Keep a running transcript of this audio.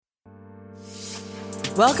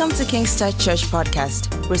Welcome to Kingstart Church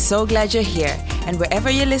Podcast. We're so glad you're here, and wherever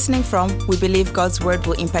you're listening from, we believe God's word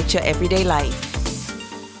will impact your everyday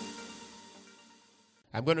life.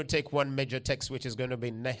 I'm going to take one major text, which is going to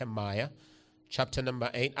be Nehemiah, chapter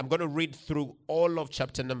number 8. I'm going to read through all of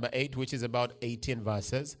chapter number 8, which is about 18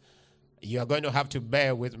 verses. You are going to have to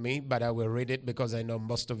bear with me, but I will read it because I know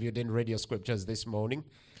most of you didn't read your scriptures this morning.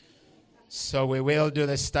 So we will do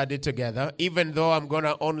the study together. Even though I'm going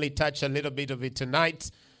to only touch a little bit of it tonight,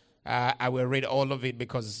 I will read all of it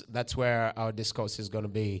because that's where our discourse is going to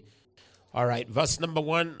be. All right, verse number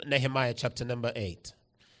 1, Nehemiah chapter number 8.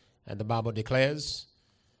 And the Bible declares,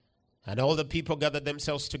 "And all the people gathered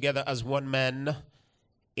themselves together as one man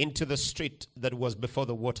into the street that was before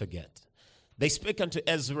the water gate. They spake unto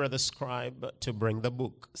Ezra the scribe to bring the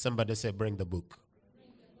book." Somebody say, bring the book.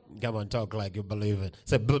 Come on, talk like you believe it.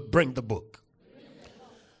 Say, bring the book.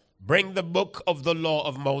 Bring the book of the law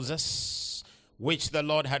of Moses, which the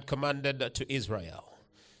Lord had commanded to Israel.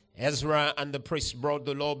 Ezra and the priests brought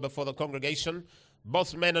the law before the congregation,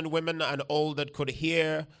 both men and women and all that could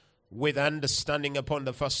hear with understanding upon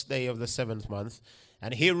the first day of the 7th month.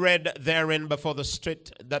 And he read therein before the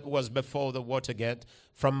street that was before the water gate,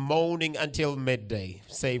 from morning until midday.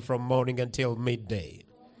 Say, from morning until midday.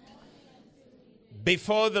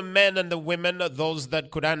 Before the men and the women, those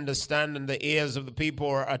that could understand, and the ears of the people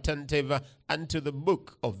were attentive unto the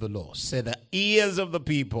book of the law. Say, the ears of the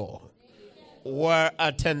people were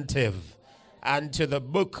attentive unto the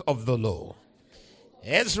book of the law.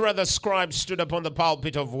 Ezra the scribe stood upon the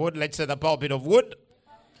pulpit of wood. Let's say the pulpit of wood.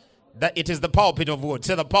 That it is the pulpit of wood.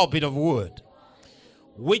 Say the pulpit of wood,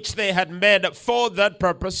 which they had made for that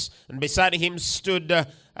purpose. And beside him stood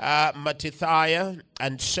Mattithiah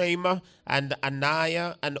and Shema and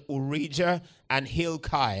Ananiah and Urijah and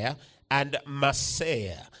Hilkiah and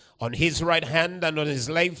Maaseiah. On his right hand and on his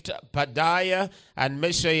left, Pedaiah and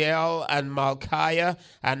Mishael and Malchiah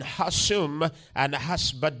and Hashum and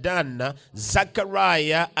Hashbadan,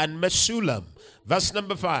 Zechariah and Meshullam. Verse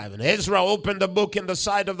number 5. And Ezra opened the book in the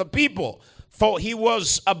sight of the people, for he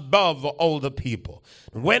was above all the people.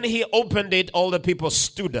 When he opened it, all the people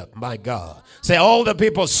stood up. My God. Say, all the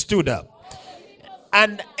people stood up.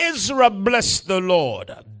 And Ezra blessed the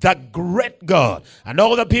Lord, the great God. And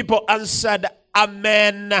all the people answered,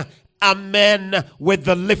 Amen, Amen, with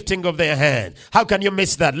the lifting of their hand. How can you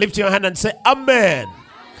miss that? Lift your hand and say, Amen.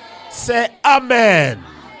 Say, Amen.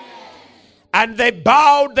 And they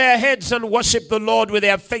bowed their heads and worshiped the Lord with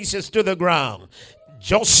their faces to the ground.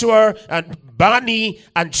 Joshua and Bani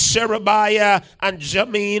and Sherebiah and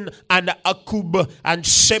Jamin and Akub and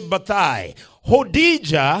Shabbatai,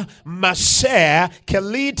 Hodijah, Maaseiah,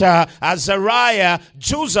 Kelita, Azariah,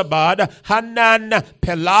 Jozabad, Hanan,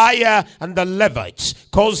 Peliah, and the Levites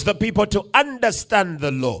caused the people to understand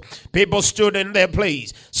the law. People stood in their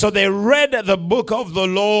place. So they read the book of the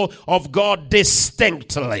law of God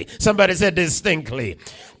distinctly. Somebody said distinctly.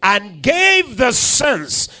 And gave the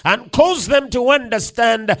sense and caused them to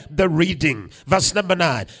understand the reading. Verse number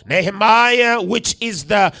 9. Nehemiah, which is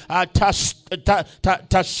the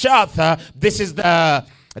Tashatha. This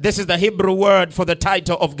is the Hebrew word for the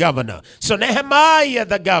title of governor. So Nehemiah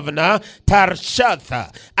the governor,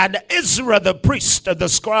 Tarshatha, and Ezra the priest, the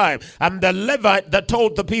scribe, and the Levite that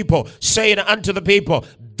told the people, saying unto the people,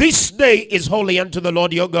 this day is holy unto the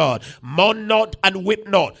Lord your God. Mourn not and weep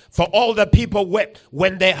not. For all the people wept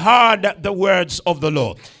when they heard the words of the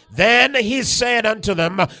law. Then he said unto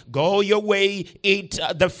them, go your way, eat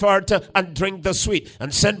the fat and drink the sweet,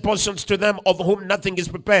 and send portions to them of whom nothing is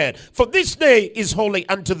prepared. For this day is holy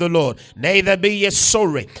unto the Lord. Neither be ye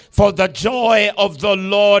sorry, for the joy of the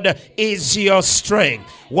Lord is your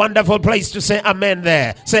strength. Wonderful place to say amen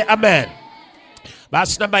there. Say amen.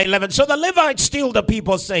 Verse number 11. So the Levites still the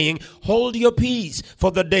people, saying, hold your peace, for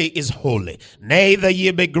the day is holy. Neither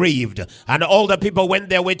ye be grieved. And all the people went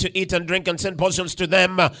their way to eat and drink, and sent portions to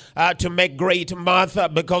them to make great mirth,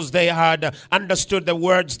 because they had understood the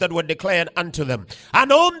words that were declared unto them.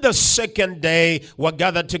 And on the second day were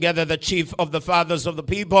gathered together the chief of the fathers of the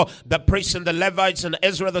people, the priests and the Levites, and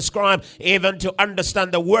Ezra the scribe, even to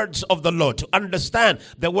understand the words of the law. To understand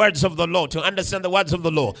the words of the law. To understand the words of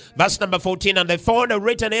the law. Verse number 14. And they found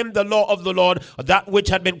written in the law of the Lord, that which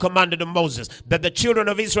had been commanded to Moses, that the children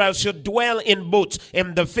of Israel should dwell in booths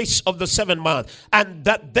in the feast of the 7th month, and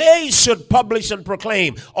that they should publish and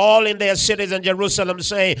proclaim all in their cities and Jerusalem,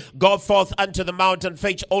 saying, go forth unto the mountain,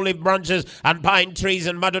 fetch olive branches and pine trees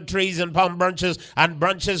and myrtle trees and palm branches and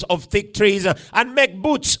branches of thick trees, and make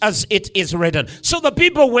booths as it is written. So the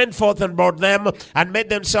people went forth and brought them, and made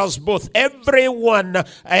themselves booths, everyone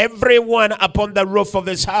upon the roof of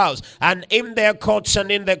his house, and in their courts courts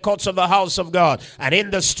and in the courts of the house of God, and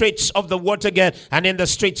in the streets of the water gate, and in the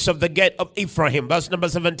streets of the gate of Ephraim. Verse number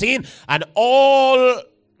 17. And all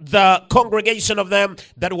the congregation of them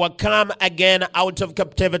that were come again out of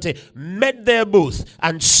captivity made their booth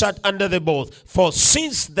and sat under the booth. For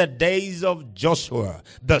since the days of Joshua,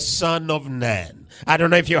 the son of Nun. I don't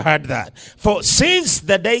know if you heard that. For since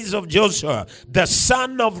the days of Joshua, the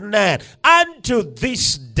son of Nun, unto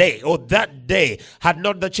this day, or that day, had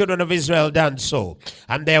not the children of Israel done so.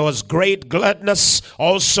 And there was great gladness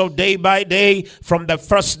also day by day, from the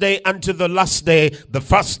first day unto the last day, the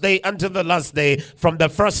first day unto the last day, from the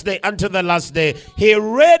first day unto the last day. He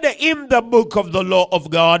read in the book of the law of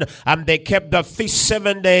God, and they kept the feast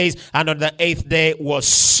 7 days, and on the 8th day was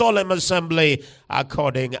solemn assembly,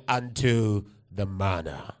 according unto the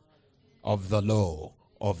manner of the law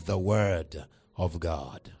of the word of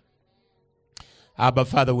God. Abba,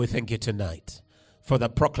 Father, we thank you tonight for the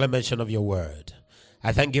proclamation of your word.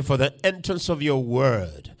 I thank you for the entrance of your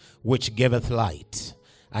word, which giveth light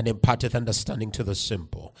and imparteth understanding to the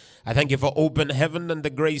simple. I thank you for open heaven and the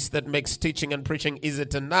grace that makes teaching and preaching easy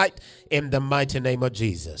tonight, in the mighty name of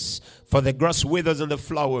Jesus. For the grass withers and the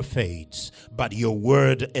flower fades, but your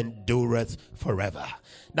word endureth forever.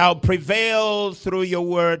 Now prevail through your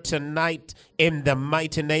word tonight, in the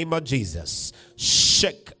mighty name of Jesus.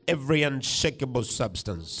 Shake every unshakable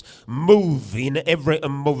substance. Move in every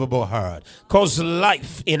immovable heart. Cause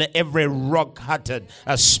life in every rock-hearted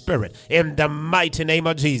spirit, in the mighty name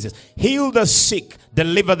of Jesus. Heal the sick.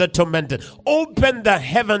 Deliver the tormented. Open the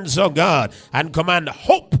heavens, O God, and command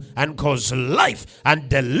hope and cause life and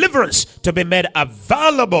deliverance to be made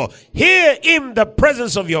available here in the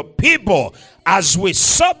presence of your people, as we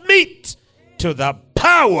submit to the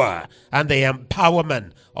power and the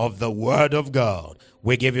empowerment of the word of God.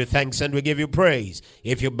 We give you thanks and we give you praise.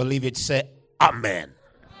 If you believe it, say amen.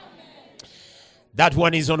 That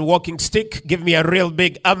one is on walking stick. Give me a real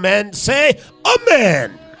big amen. Say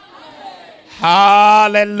amen.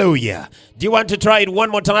 Hallelujah. Do you want to try it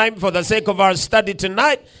one more time for the sake of our study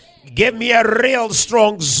tonight? Give me a real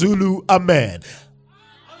strong Zulu amen.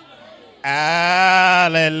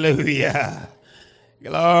 Hallelujah.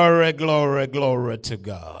 Glory, glory, glory to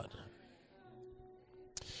God.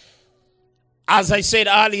 As I said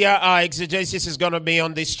earlier, our exegesis is going to be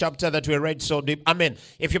on this chapter that we read so deep. I mean,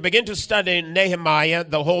 if you begin to study Nehemiah,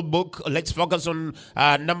 the whole book, let's focus on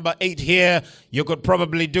number 8 here. You could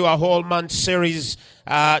probably do a whole month series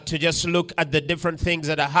to just look at the different things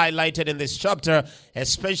that are highlighted in this chapter,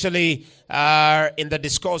 especially in the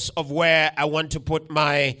discourse of where I want to put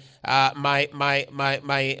my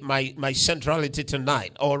centrality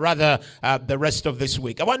tonight, or rather the rest of this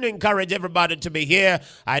week. I want to encourage everybody to be here.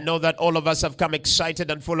 I know that all of us have come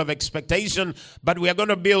excited and full of expectation, but we are going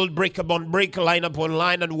to build brick upon brick, line upon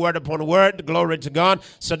line, and word upon word. Glory to God.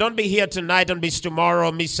 So don't be here tonight and miss tomorrow,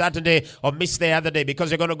 or miss Saturday, or miss the other day,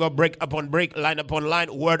 because you're going to go brick upon brick, line upon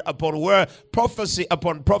line, word upon word, prophecy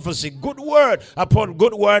upon prophecy, good word upon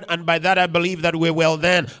good word, and by that I believe that we will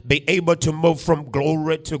then be able to move from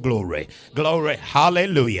glory to glory. Glory.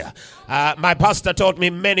 Hallelujah. My pastor taught me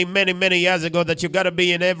many years ago that you got to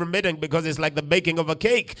be in every meeting, because it's like the baking of a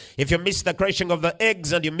cake. If you miss the crashing of the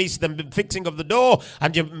eggs, and you miss the fixing of the dough,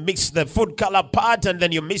 and you miss the food color part, and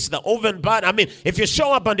then you miss the oven part, I mean, if you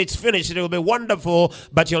show up and it's finished, it will be wonderful,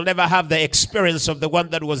 but you'll never have the experience of the one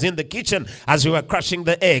that was in the kitchen as we were crushing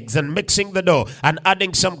the eggs and mixing the dough and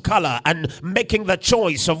adding some color and making the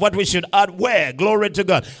choice of what we should add where. Glory to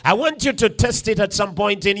God. I want you to test it at some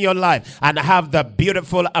point in your life and have the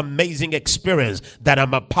beautiful, amazing experience that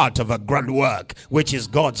I'm a part of a grand work, which is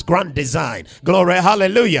God's grand design. Glory,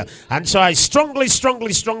 hallelujah. And so I strongly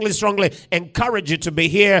encourage you to be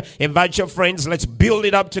here. Invite your friends. Let's build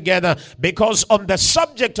it up together, because on the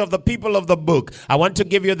subject of the people of the book, I want to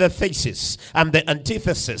give you the thesis and the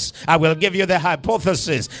antithesis. I will give you the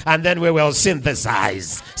hypothesis, and then we will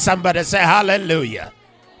synthesize. Somebody say hallelujah.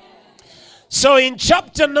 So in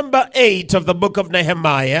chapter number 8 of the book of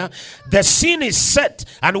Nehemiah, the scene is set,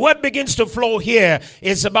 and what begins to flow here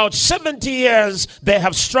is about 70 years they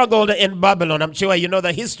have struggled in Babylon. I'm sure you know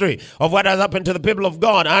the history of what has happened to the people of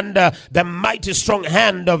God under the mighty strong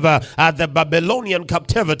hand of the Babylonian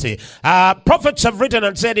captivity. Prophets have written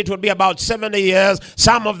and said it will be about 70 years.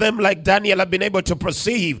 Some of them, like Daniel, have been able to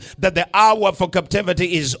perceive that the hour for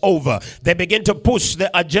captivity is over. They begin to push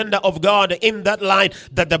the agenda of God in that line,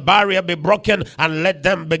 that the barrier be broken broken, and let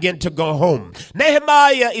them begin to go home.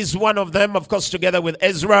 Nehemiah is one of them, of course, together with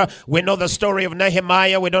Ezra. We know the story of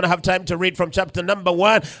Nehemiah. We don't have time to read from chapter number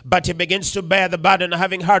 1, but he begins to bear the burden,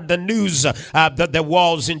 having heard the news that the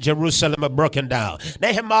walls in Jerusalem are broken down.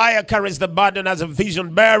 Nehemiah carries the burden as a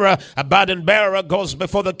vision bearer. A burden bearer goes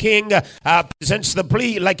before the king, presents the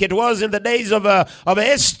plea like it was in the days of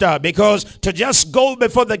Esther, because to just go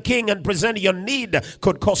before the king and present your need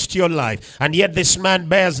could cost your life. And yet this man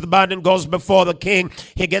bears the burden, goes before the king.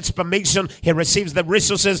 He gets permission. He receives the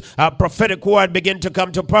resources. A prophetic word begin to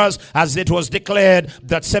come to pass, as it was declared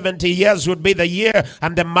that 70 years would be the year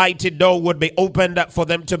and the mighty door would be opened for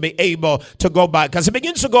them to be able to go back. As he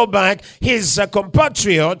begins to go back, his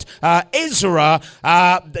compatriot Ezra,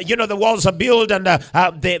 the walls are built, and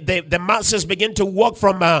the masses begin to walk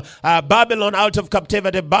from Babylon out of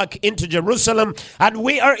captivity back into Jerusalem. And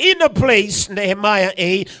we are in a place, Nehemiah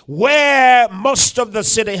 8, where most of the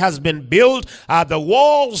city has been built. The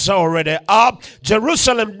walls are already up.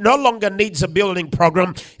 Jerusalem no longer needs a building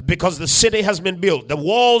program because the city has been built. The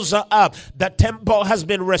walls are up. The temple has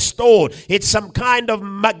been restored. It's some kind of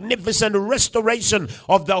magnificent restoration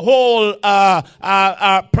of the whole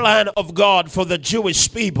plan of God for the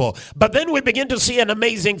Jewish people. But then we begin to see an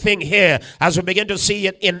amazing thing here as we begin to see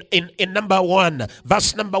it in number 1,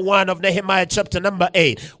 verse number 1 of Nehemiah chapter number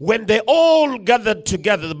 8. When they all gathered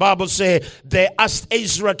together, the Bible says, they asked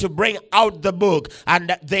Ezra to bring out the book,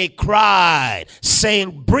 and they cried,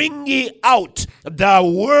 saying, bring ye out the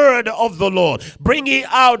word of the Lord. Bring ye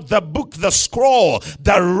out the book, the scroll,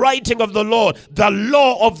 the writing of the Lord, the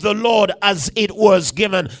law of the Lord as it was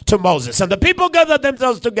given to Moses. And the people gathered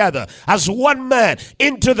themselves together as one man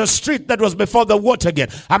into the street that was before the water gate.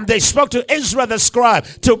 And they spoke to Ezra the scribe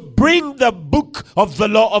to bring the book of the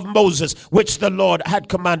law of Moses, which the Lord had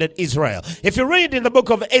commanded Israel. If you read in the book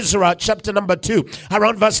of Ezra, chapter number 2,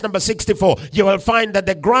 around verse number 64, you will find that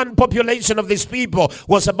the grand population of these people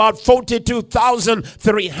was about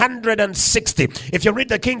 42,360. If you read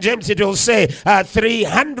the King James, it will say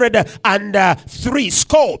 303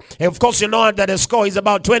 score. Of course, you know that a score is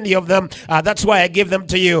about 20 of them. That's why I give them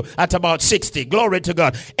to you at about 60. Glory to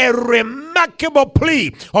God. A remarkable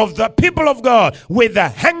plea of the people of God with a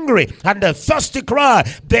hungry and a thirsty cry.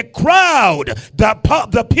 The crowd,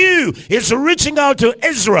 the pew is reaching out to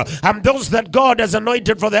Ezra and those that God has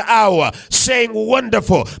anointed for the hour, saying,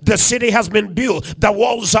 wonderful, the city has been built, the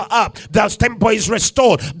walls are up, the temple is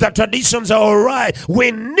restored, the traditions are all right.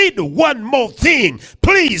 We need one more thing.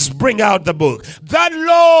 Please bring out the book. That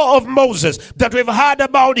law of Moses that we've heard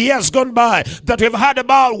about years gone by, that we've heard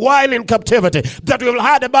about while in captivity, that we've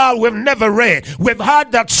heard about we've never read. We've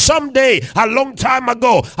heard that someday, a long time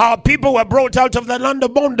ago, our people were brought out of the land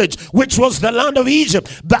of bondage, which was the land of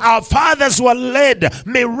Egypt. Our fathers were led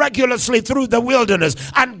miraculously through the wilderness,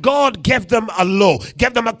 and God gave them a law,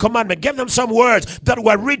 gave them a commandment, gave them some words that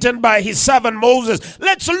were written by his servant Moses.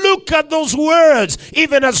 Let's look at those words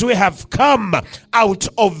even as we have come out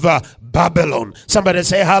of Babylon. Somebody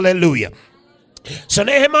say hallelujah. So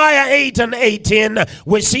Nehemiah 8 and 18,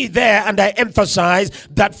 we see there, and I emphasize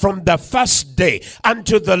that from the first day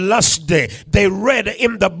unto the last day, they read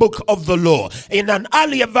in the book of the law. In an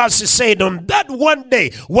earlier verse, it said, on that one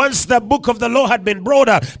day, once the book of the law had been brought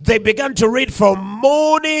out, they began to read from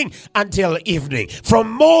morning until evening.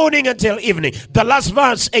 From morning until evening. The last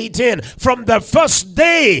verse, 18, from the first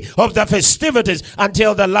day of the festivities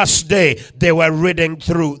until the last day, they were reading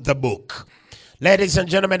through the book. Ladies and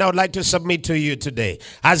gentlemen, I would like to submit to you today,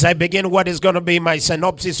 as I begin what is going to be my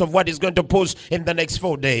synopsis of what is going to post in the next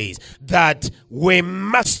 4 days, that we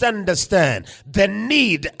must understand the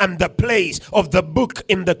need and the place of the book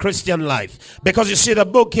in the Christian life. Because you see, the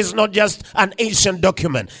book is not just an ancient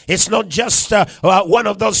document. It's not just one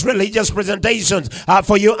of those religious presentations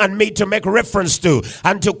for you and me to make reference to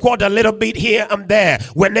and to quote a little bit here and there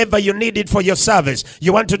whenever you need it for your service.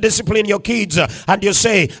 You want to discipline your kids and you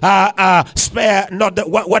say, spare not the,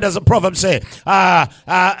 what does the proverb say?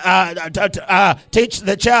 Teach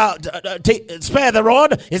the child, spare the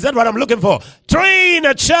rod. Is that what I'm looking for? Train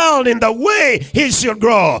a child in the way he should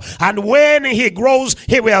grow, and when he grows,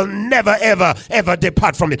 he will never ever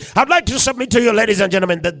depart from it. I'd like to submit to you, ladies and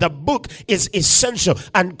gentlemen, that the book is essential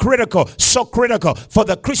and critical, so critical for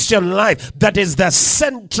the Christian life, that is the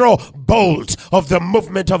central bolt of the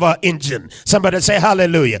movement of our engine. Somebody say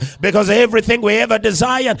hallelujah. Because everything we ever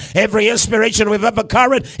desire, every inspiration education we've ever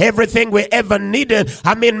carried, everything we ever needed.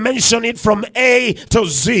 Mention it from A to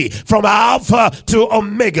Z, from Alpha to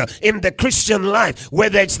Omega in the Christian life,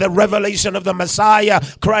 whether it's the revelation of the Messiah,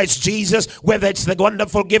 Christ Jesus, whether it's the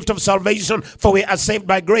wonderful gift of salvation, for we are saved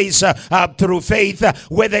by grace through faith,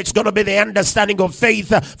 whether it's going to be the understanding of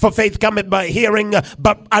faith, for faith cometh by hearing,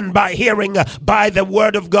 and by hearing by the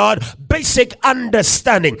word of God. Basic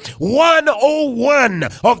understanding. 101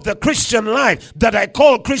 of the Christian life that I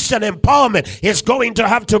call Christian empowerment is going to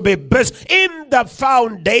have to be based in the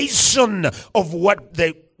foundation of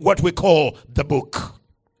what we call the book.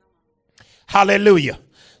 Hallelujah.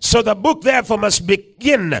 So the book therefore must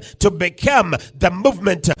begin to become the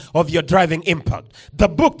movement of your driving impact. The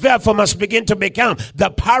book therefore must begin to become the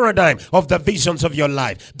paradigm of the visions of your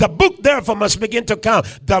life. The book therefore must begin to become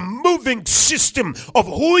the moving system of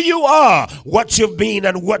who you are, what you've been,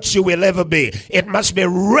 and what you will ever be. It must be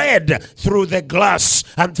read through the glass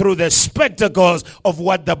and through the spectacles of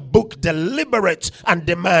what the book deliberates and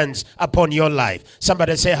demands upon your life.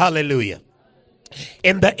 Somebody say hallelujah.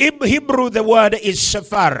 In the Hebrew, the word is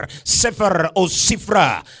sefer or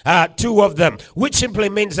sifra, two of them, which simply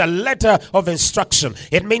means a letter of instruction.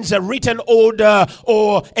 It means a written order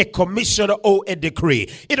or a commission or a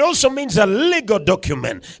decree. It also means a legal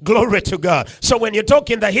document. Glory to God. So when you talk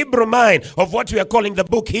in the Hebrew mind of what we are calling the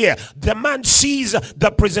book here, the man sees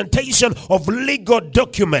the presentation of legal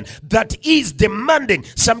document that is demanding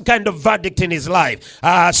some kind of verdict in his life.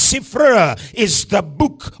 Sifra is the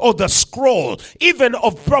book or the scroll, even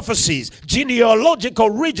of prophecies, genealogical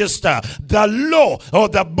register, the law or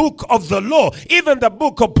the book of the law, even the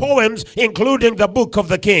book of poems, including the book of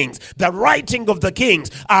the kings. The writing of the kings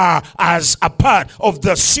are as a part of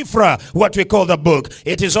the Sifra, what we call the book.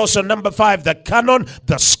 It is also number 5, the canon,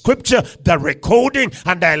 the scripture, the recording,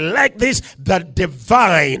 and I like this, the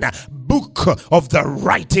divine book of the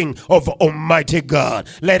writing of Almighty God.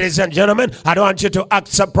 Ladies and gentlemen, I don't want you to act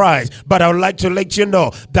surprised, but I would like to let you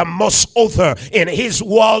know the most author in his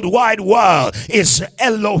worldwide world is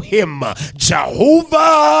Elohim,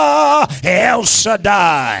 Jehovah El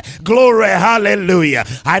Shaddai. Glory, hallelujah.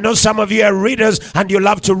 I know some of you are readers and you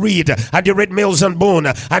love to read, and you read Mills and Boone,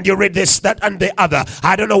 and you read this, that, and the other.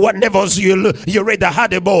 I don't know what levels you read the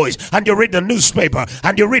Hardy Boys, and you read the newspaper,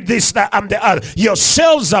 and you read this, that, and the other. Your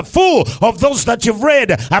cells are full of those that you've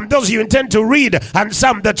read and those you intend to read, and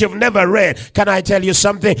some that you've never read. Can I tell you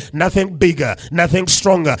something? Nothing bigger, nothing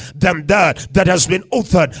stronger than that has been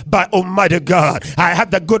authored by Almighty God. I had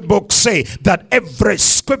the good book say that every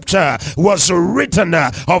scripture was written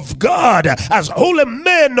of God as holy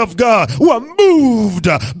men of God who are moved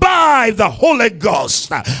by the Holy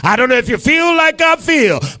Ghost. I don't know if you feel like I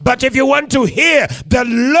feel, but if you want to hear the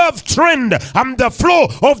love trend and the flow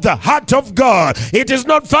of the heart of God, it is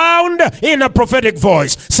not found in a prophetic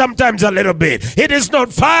voice, sometimes a little bit. It is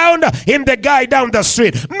not found in the guy down the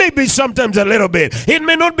street, maybe sometimes a little bit. It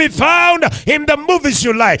may not be found in the movies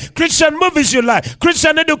you like, Christian movies you like,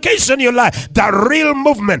 Christian education you like. The real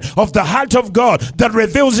movement of the heart of God that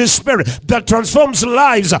reveals His Spirit, that transforms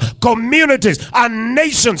lives, communities, and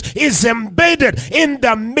nations is embedded in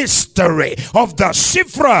the mystery of the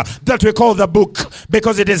Sifra that we call the book,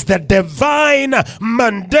 because it is the divine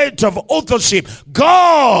mandate of authorship,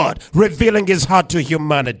 God revealing His heart to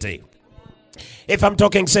humanity. If I'm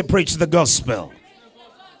talking, say, preach the gospel.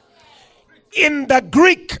 In the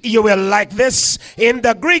Greek, you will like this. In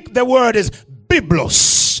the Greek, the word is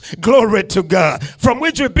biblos. Glory to God. From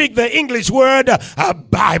which we pick the English word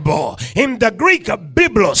Bible. In the Greek,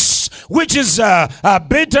 biblos, which is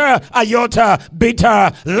beta, iota,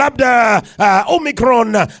 beta, lambda,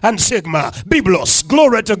 omicron, and sigma. Biblos.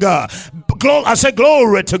 Glory to God. I say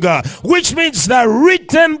glory to God, which means the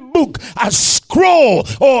written book, a scroll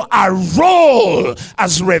or a roll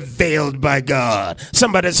as revealed by God.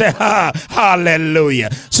 Somebody say hallelujah.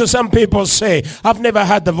 So some people say, I've never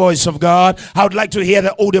had the voice of God. I would like to hear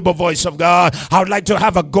the audible voice of God. I would like to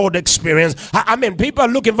have a God experience. I mean, people are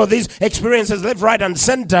looking for these experiences left, right, and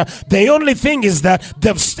center. The only thing is that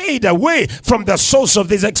they've stayed away from the source of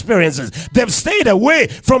these experiences. They've stayed away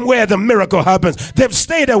from where the miracle happens. They've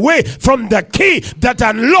stayed away from the key that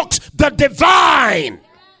unlocks the divine.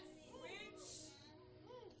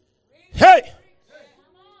 Hey!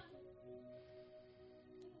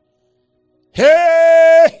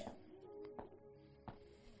 Hey!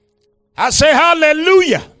 I say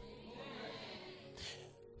hallelujah.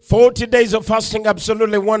 40 days of fasting,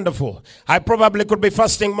 absolutely wonderful. I probably could be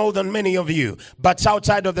fasting more than many of you, but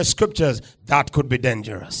outside of the scriptures, that could be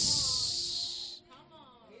dangerous.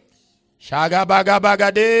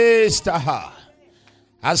 Shagabagabagadistaha.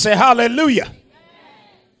 I say hallelujah.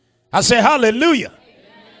 I say hallelujah.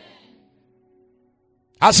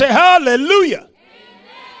 I say hallelujah.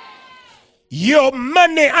 Your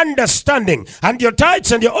money understanding and your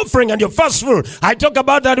tithes and your offering and your fast food, I talk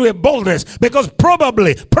about that with boldness, because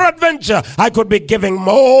probably, peradventure, I could be giving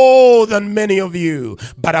more than many of you,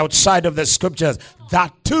 but outside of the scriptures,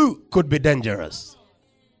 that too could be dangerous.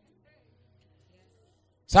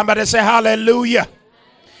 Somebody say hallelujah.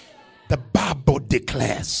 The Bible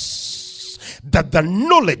declares that the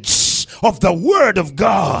knowledge of the word of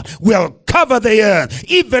God will cover the earth,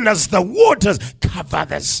 even as the waters cover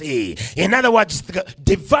the sea. In other words, the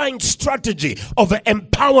divine strategy of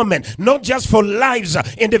empowerment, not just for lives,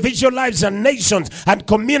 individual lives and nations and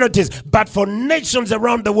communities, but for nations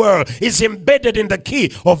around the world, is embedded in the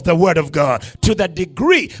key of the word of God. To the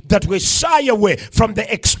degree that we shy away from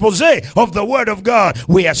the expose of the word of God,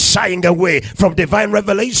 we are shying away from divine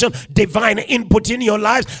revelation, divine input in your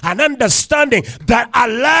lives, and understanding that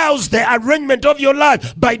allows the arrangement of your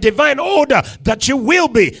life by divine order, that you will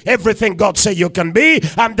be everything God say you can be,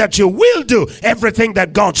 and that you will do everything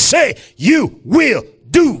that God say you will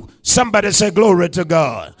do. Somebody say glory to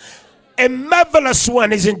God. A marvelous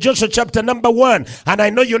one is in Joshua chapter number 1, and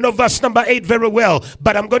I know you know verse number 8 very well,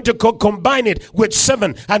 but I'm going to combine it with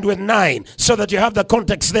 7 and with 9 so that you have the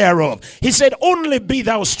context thereof. He said, only be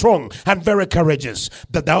thou strong and very courageous,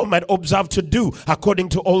 that thou might observe to do according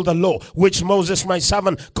to all the law which Moses my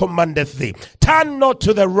servant commandeth thee. Turn not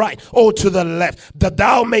to the right or to the left, that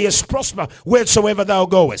thou mayest prosper wheresoever thou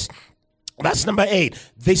goest. Verse number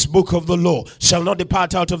 8, this book of the law shall not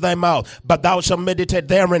depart out of thy mouth, but thou shalt meditate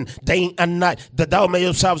therein day and night, that thou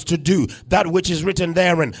mayest observe to do that which is written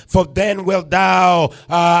therein. For then wilt thou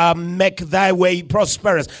make thy way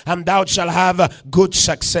prosperous, and thou shalt have good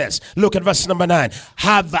success. Look at verse number 9.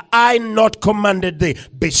 Have I not commanded thee?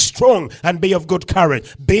 Be strong and be of good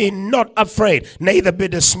courage. Be not afraid, neither be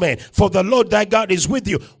dismayed. For the Lord thy God is with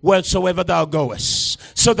you wheresoever thou goest.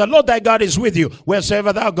 So the Lord thy God is with you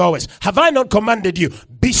wheresoever thou goest. Have I not commanded you?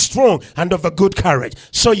 Be strong and of a good courage.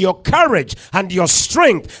 So your courage and your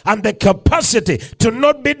strength and the capacity to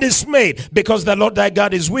not be dismayed because the Lord thy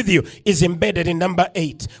God is with you is embedded in number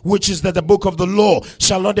 8, which is that the book of the law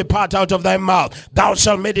shall not depart out of thy mouth. Thou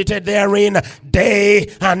shalt meditate therein day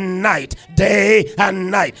and night, day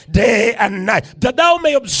and night, day and night, that thou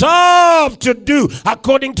may observe to do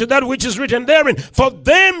according to that which is written therein. For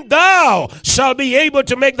then thou shalt be able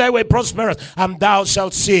to make thy way prosperous, and thou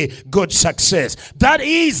shalt see good success. That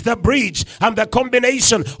is the bridge and the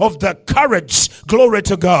combination of the courage. Glory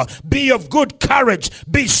to God. Be of good courage.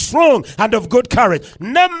 Be strong and of good courage.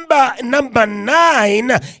 Number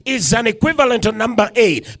 9 is an equivalent to number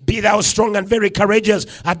 8. Be thou strong and very courageous,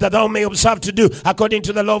 and that thou may observe to do according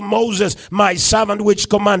to the law of Moses my servant which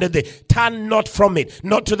commanded thee. Turn not from it,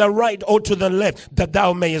 not to the right or to the left, that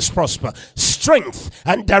thou mayest prosper. Strength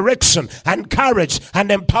and direction and courage and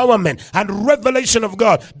empowerment and revelation of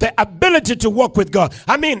God, the ability to walk with God.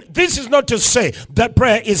 I mean, this is not to say that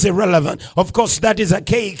prayer is irrelevant. Of course, that is a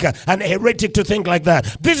cake and heretic to think like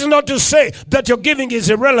that. This is not to say that your giving is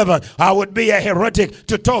irrelevant. I would be a heretic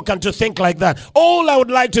to talk and to think like that. All I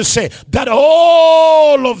would like to say, that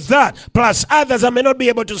all of that, plus others I may not be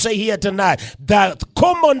able to say here tonight, that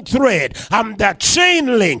common thread and that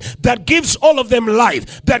chain link that gives all of them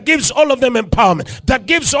life, that gives all of them empowerment, that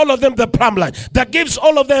gives all of them the plumb line, that gives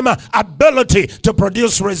all of them ability to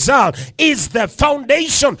produce result, is the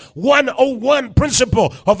foundation 101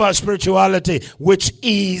 principle of our spirituality, which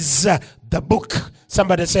is the book.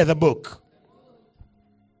 Somebody say the book.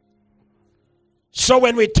 So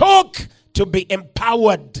when we talk to be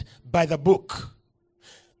empowered by the book,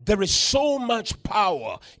 there is so much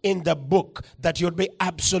power in the book that you'll be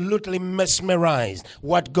absolutely mesmerized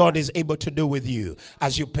what God is able to do with you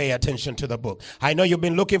as you pay attention to the book. I know you've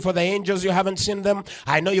been looking for the angels, you haven't seen them.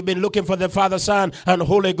 I know you've been looking for the Father, Son, and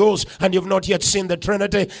Holy Ghost, and you've not yet seen the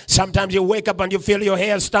Trinity. Sometimes you wake up and you feel your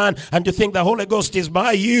hair stand and you think the Holy Ghost is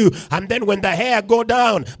by you, and then when the hair go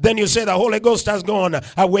down, then you say the Holy Ghost has gone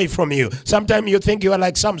away from you. Sometimes you think you are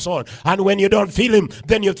like Samson, and when you don't feel him,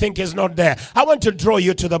 then you think he's not there. I want to draw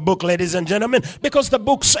you to the book, ladies and gentlemen, because the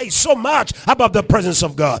book says so much about the presence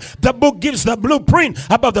of God. The book gives the blueprint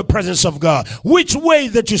about the presence of God, which way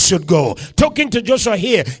that you should go. Talking to Joshua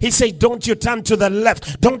here, he says, don't you turn to the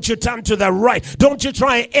left, don't you turn to the right, don't you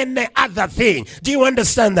try any other thing. Do you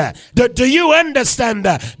understand that? Do you understand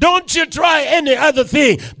that? Don't you try any other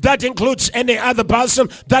thing. That includes any other person,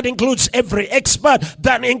 that includes every expert,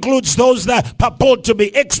 that includes those that purport to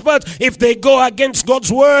be experts. If they go against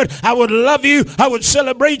God's word, I would love you, I would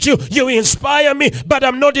celebrate celebrate you, you inspire me, but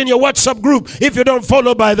I'm not in your WhatsApp group if you don't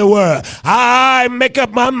follow by the word. I make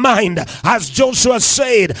up my mind, as Joshua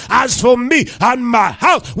said, as for me and my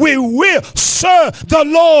house, we will serve the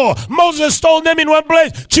Lord. Moses told them in one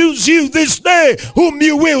place, choose you this day whom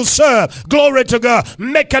you will serve. Glory to God.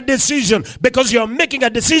 Make a decision, because you're making a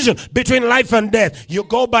decision between life and death. You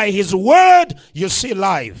go by his word, you see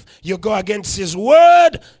life. You go against his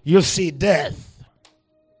word, you see death.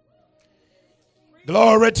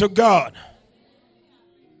 Glory to God.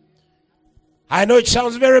 I know it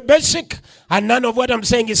sounds very basic, and none of what I'm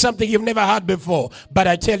saying is something you've never heard before. But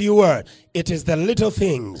I tell you what, it is the little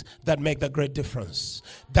things that make the great difference.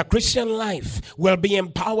 The Christian life will be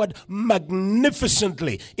empowered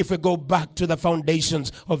magnificently if we go back to the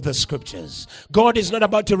foundations of the scriptures. God is not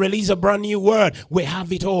about to release a brand new word. We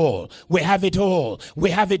have it all. We have it all.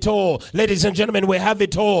 We have it all. Ladies and gentlemen, we have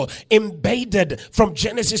it all. Embedded from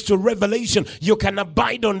Genesis to Revelation. You can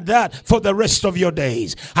abide on that for the rest of your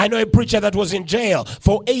days. I know a preacher that was in jail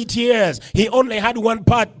for 8 years. He only had one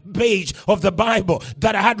page of the Bible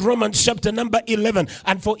that had Romans chapter number 11.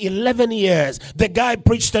 And for 11 years, the guy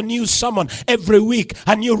preached a new sermon every week,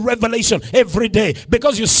 a new revelation every day.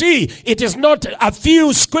 Because you see, it is not a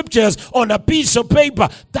few scriptures on a piece of paper.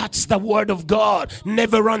 That's the word of God.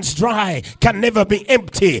 Never runs dry, can never be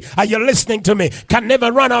empty. Are you listening to me? Can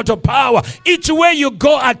never run out of power. Each way you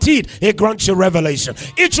go at it, it grants you revelation.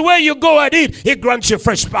 Each way you go at it, it grants you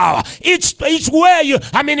fresh power. Each way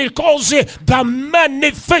it calls it the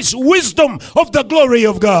manifest wisdom of the glory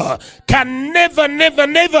of God. Can never, never,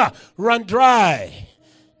 never run dry.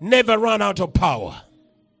 Never run out of power.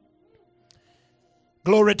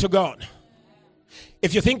 Glory to God.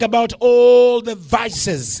 If you think about all the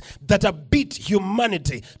vices that have beat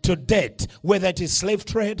humanity to death, whether it is slave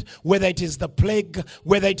trade, whether it is the plague,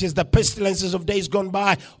 whether it is the pestilences of days gone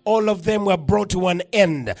by, all of them were brought to an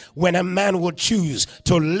end when a man would choose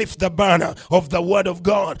to lift the banner of the word of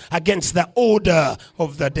God against the order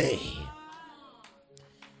of the day.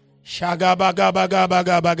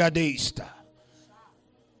 Shagabagabagabagadista.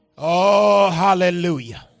 Oh,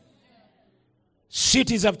 hallelujah.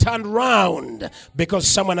 Cities have turned round because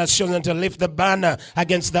someone has chosen to lift the banner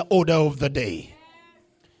against the order of the day.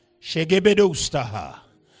 Shegebedostaha.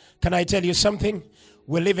 Can I tell you something?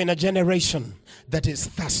 We live in a generation that is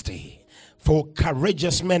thirsty for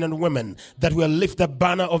courageous men and women that will lift the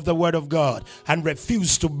banner of the word of God and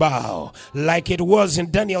refuse to bow, like it was in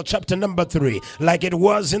Daniel chapter number 3, like it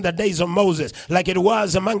was in the days of Moses, like it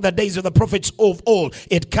was among the days of the prophets of old.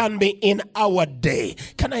 It can be in our day.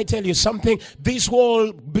 Can I tell you something? This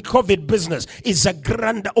whole COVID business is a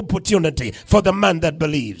grand opportunity for the man that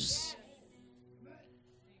believes.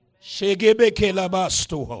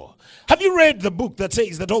 Have you read the book that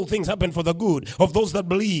says that all things happen for the good of those that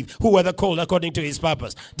believe, who are the called according to his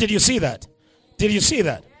purpose? Did you see that? Did you see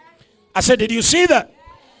that? I said, did you see that?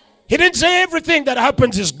 He didn't say everything that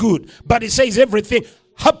happens is good, but he says everything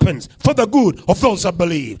happens for the good of those that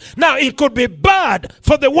believe. Now, it could be bad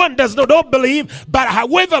for the one that does not believe, but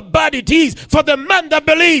however bad it is for the man that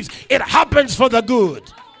believes, it happens for the good.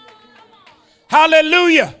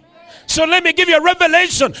 Hallelujah. So let me give you a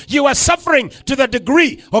revelation. You are suffering to the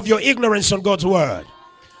degree of your ignorance on God's word.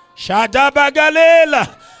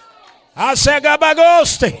 Shadabagalela.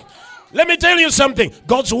 Asagabagoste. Let me tell you something.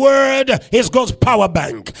 God's word is God's power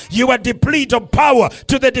bank. You are depleted of power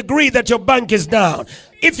to the degree that your bank is down.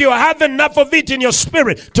 If you have enough of it in your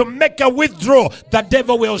spirit to make a withdrawal, the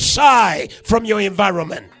devil will shy from your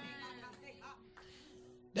environment.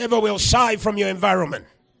 Devil will shy from your environment.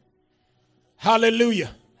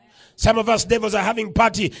 Hallelujah. Some of us devils are having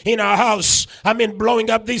party in our house. Blowing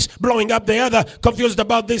up this, blowing up the other, confused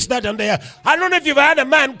about this, that, and there. I don't know if you've had a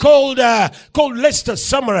man called Lester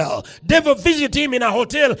Summerall. Devil visit him in a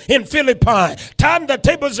hotel in Philippi. Turn the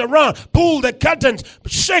tables around, pull the curtains,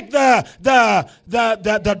 shake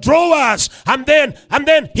the drawers, and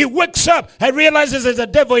then he wakes up and realizes there's a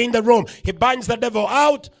devil in the room. He binds the devil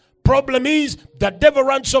out. Problem is, the devil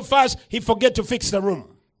runs so fast he forget to fix the room.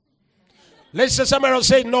 Lester Summerall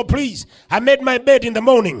said, no, please, I made my bed in the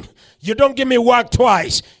morning. You don't give me work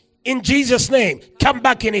twice. In Jesus' name, come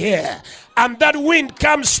back in here. And that wind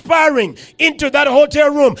comes sparring into that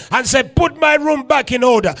hotel room and said, put my room back in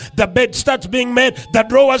order. The bed starts being made. The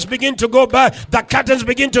drawers begin to go by. The curtains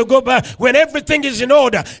begin to go by. When everything is in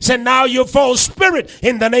order, say, now you foul spirit,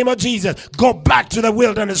 in the name of Jesus, go back to the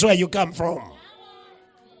wilderness where you come from.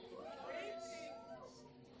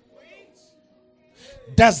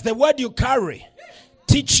 Does the word you carry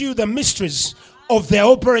teach you the mysteries of the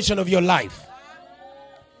operation of your life?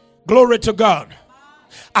 Glory to God.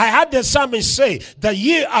 I had the psalmist say that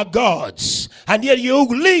ye are gods, and yet you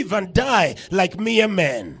live and die like mere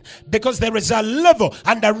men. Because there is a level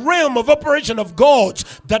and a realm of operation of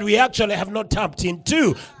gods that we actually have not tapped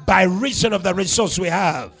into by reason of the resource we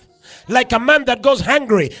have. Like a man that goes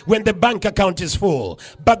hungry when the bank account is full,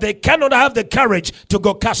 but they cannot have the courage to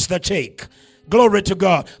go cash the check. Glory to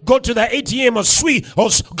God. Go to the ATM or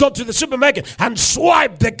go to the supermarket and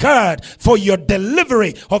swipe the card for your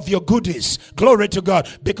delivery of your goodies. Glory to God.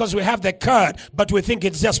 Because we have the card, but we think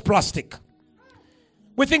it's just plastic.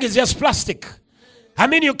 We think it's just plastic. I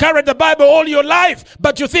mean, you carried the Bible all your life,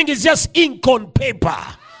 but you think it's just ink on paper.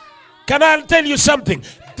 Can I tell you something?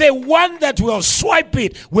 The one that will swipe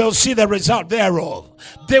it will see the result thereof.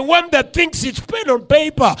 The one that thinks it's pen on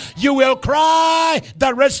paper, you will cry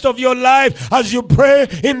the rest of your life as you pray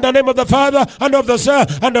in the name of the Father and of the Son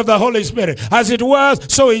and of the Holy Spirit. As it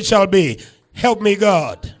was, so it shall be. Help me,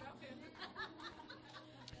 God.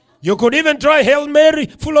 You could even try Hail Mary,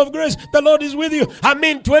 full of grace, the Lord is with you. I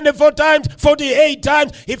mean 24 times, 48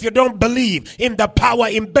 times. If you don't believe in the power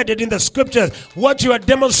embedded in the scriptures, what you are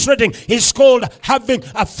demonstrating is called having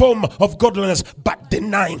a form of godliness, but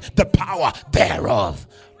denying the power thereof.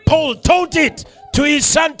 Paul taught it to his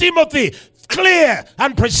son Timothy, clear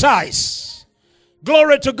and precise.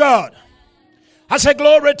 Glory to God. I say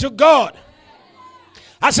glory to God.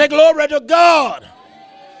 I say glory to God.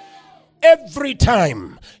 Every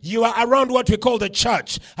time you are around what we call the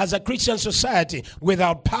church as a Christian society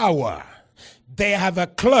without power, they have a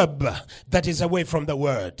club that is away from the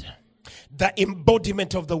word. The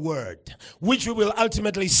embodiment of the word, which we will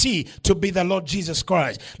ultimately see to be the Lord Jesus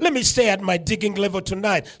Christ. Let me stay at my digging level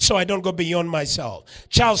tonight so I don't go beyond myself.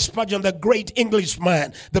 Charles Spurgeon, the great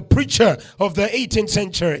Englishman, the preacher of the 18th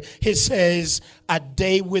century, he says, a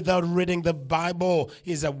day without reading the Bible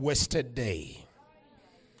is a wasted day.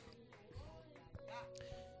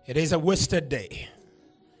 It is a wasted day.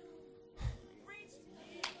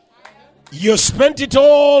 You spent it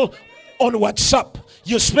all on WhatsApp.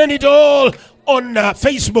 You spent it all on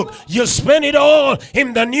Facebook. You spend it all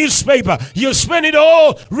in the newspaper. You spend it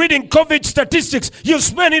all reading COVID statistics. You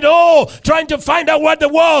spend it all trying to find out what the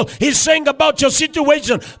world is saying about your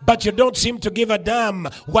situation, but you don't seem to give a damn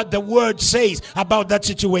what the word says about that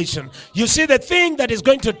situation. You see, the thing that is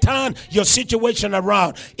going to turn your situation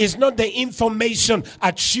around is not the information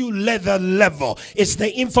at shoe leather level. It's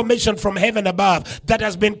the information from heaven above that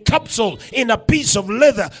has been capsuled in a piece of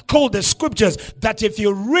leather called the scriptures, that if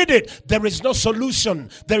you read it, there is no solution.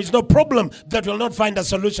 There is no problem that will not find a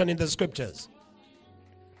solution in the scriptures.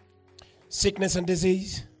 Sickness and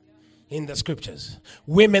disease in the scriptures.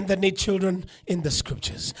 Women that need children in the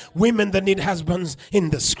scriptures. Women that need husbands in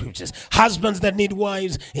the scriptures. Husbands that need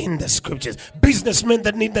wives in the scriptures. Businessmen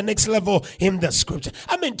that need the next level in the scriptures.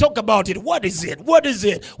 I mean, talk about it. What is it? What is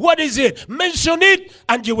it? What is it? Mention it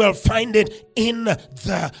and you will find it in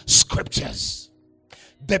the scriptures.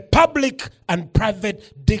 The public and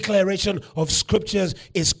private declaration of scriptures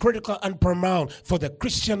is critical and paramount for the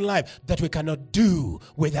Christian life that we cannot do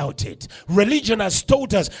without it. Religion has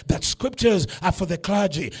taught us that scriptures are for the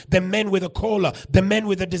clergy, the men with a collar, the men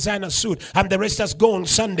with a designer suit, and the rest us go on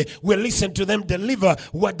Sunday. We listen to them deliver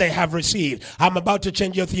what they have received. I'm about to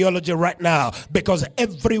change your theology right now, because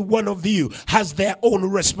every one of you has their own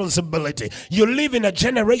responsibility. You live in a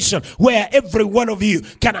generation where every one of you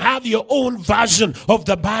can have your own version of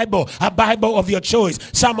the Bible, a Bible of your choice.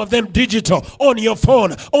 Some of them digital, on your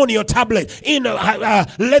phone, on your tablet, in a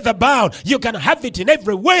leather bound. You can have it in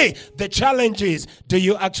every way. The challenge is, do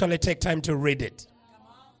you actually take time to read it?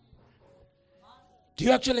 Do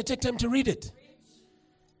you actually take time to read it?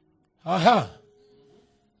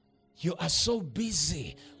 You are so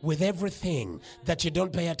busy with everything that you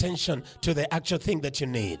don't pay attention to the actual thing that you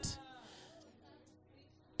need.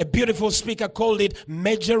 A beautiful speaker called it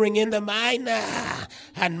majoring in the minor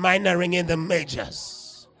and minoring in the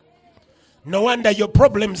majors. No wonder your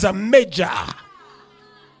problems are major.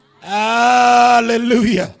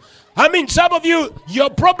 Hallelujah. I mean, some of you, your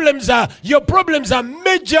problems are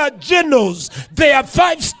major generals. They are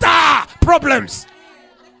 5-star problems.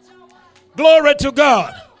 Glory to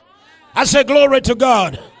God. I say glory to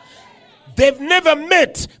God. They've never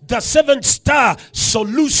met the 7-star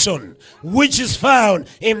solution which is found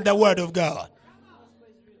in the Word of God.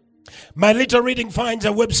 My little reading finds a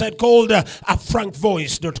website called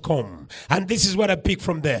afrankvoice.com. And this is what I picked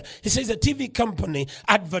from there. It says a TV company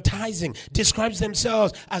advertising describes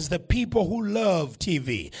themselves as the people who love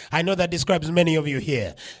TV. I know that describes many of you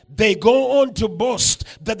here. They go on to boast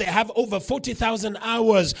that they have over 40,000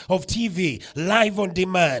 hours of TV live on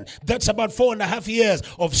demand. That's about 4.5 years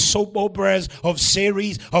of soap operas, of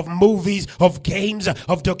series, of movies, of games,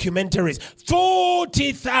 of documentaries.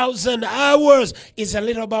 40,000 hours is a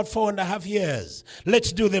little about 4.5 years.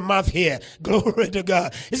 Let's do the math here. Glory to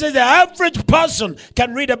God. It says the average person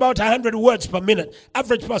can read about 100 words per minute.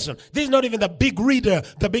 Average person. This is not even the big reader,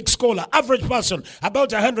 the big scholar. Average person,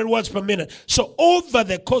 about 100 words per minute. So over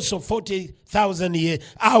the course of 40,000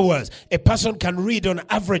 hours, a person can read on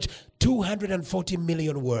average 240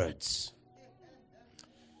 million words.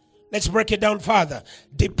 Let's break it down further.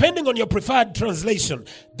 Depending on your preferred translation,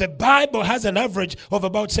 the Bible has an average of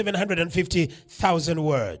about 750,000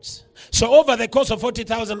 words. So over the course of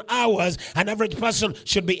 40,000 hours, an average person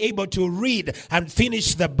should be able to read and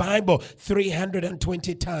finish the Bible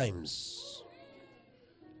 320 times.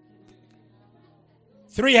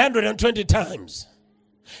 320 times.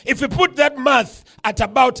 If we put that math at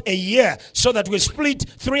about a year, so that we split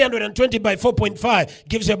 320 by 4.5,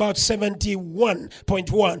 gives you about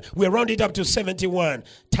 71.1. We round it up to 71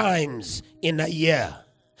 times in a year.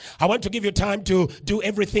 I want to give you time to do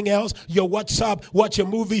everything else. Your WhatsApp, watch your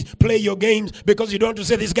movies, play your games, because you don't want to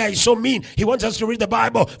say this guy is so mean. He wants us to read the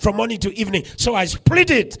Bible from morning to evening. So I split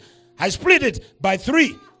it. I split it by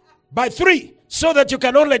 3. By 3. So that you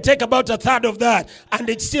can only take about a third of that. And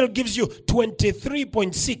it still gives you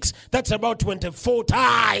 23.6. That's about 24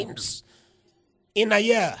 times in a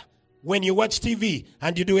year when you watch TV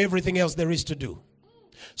and you do everything else there is to do.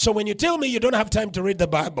 So when you tell me you don't have time to read the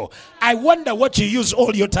Bible, I wonder what you use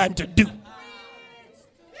all your time to do.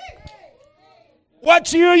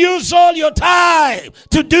 What you use all your time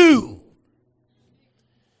to do.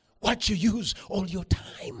 What you use all your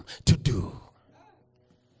time to do.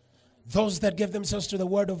 Those that gave themselves to the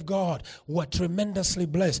word of God were tremendously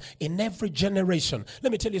blessed in every generation.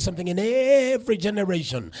 Let me tell you something. In every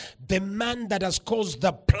generation, the man that has caused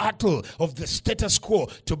the plateau of the status quo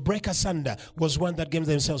to break asunder was one that gave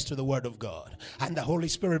themselves to the word of God. And the Holy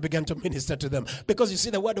Spirit began to minister to them. Because you see,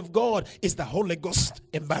 the word of God is the Holy Ghost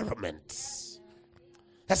environment.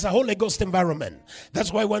 That's the Holy Ghost environment.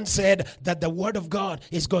 That's why one said that the word of God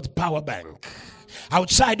is God's power bank.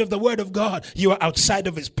 Outside of the word of God, you are outside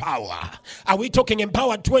of his power. Are we talking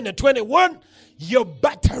Empowered 2021? Your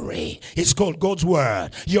battery is called God's word.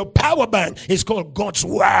 Your power bank is called God's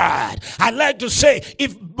word. I like to say,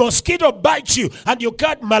 if mosquito bites you and you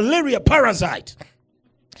got malaria parasite,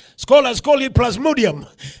 scholars call it plasmodium.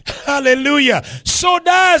 Hallelujah. So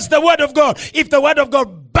does the word of God. If the word of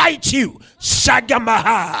God bites you,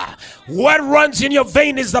 Shagamaha. What runs in your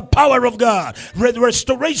vein is the power of God.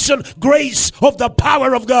 Restoration, grace of the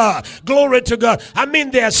power of God. Glory to God. I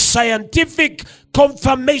mean, there are scientific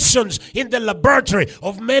confirmations in the laboratory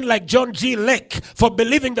of men like John G. Lake for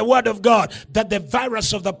believing the word of God that the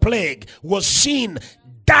virus of the plague was seen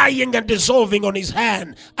dying and dissolving on his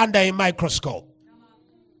hand under a microscope.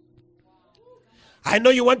 I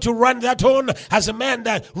know you want to run that on as a man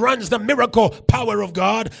that runs the miracle power of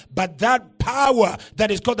God, but that power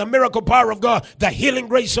that is called the miracle power of God, the healing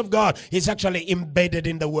grace of God, is actually embedded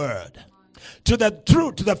in the word. To the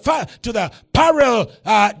truth, to the parallel,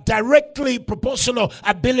 directly proportional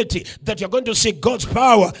ability that you're going to see God's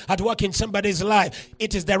power at work in somebody's life,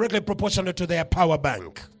 it is directly proportional to their power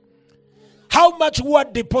bank. How much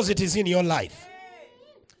word deposit is in your life?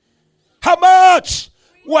 How much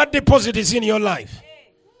word deposit is in your life?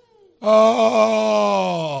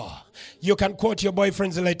 Oh, you can quote your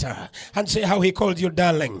boyfriend's letter and say how he called you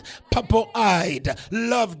darling, purple-eyed,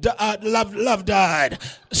 loved-eyed,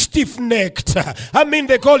 stiff-necked. I mean,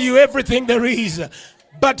 they call you everything there is.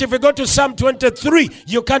 But if you go to Psalm 23,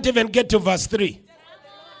 you can't even get to verse 3.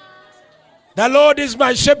 The Lord is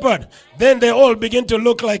my shepherd. Then they all begin to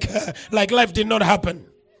look like life did not happen.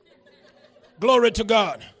 Glory to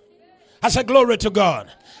God. I said, glory to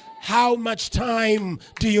God. How much time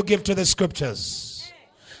do you give to the scriptures?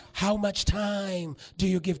 How much time do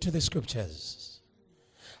you give to the scriptures?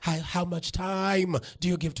 How much time do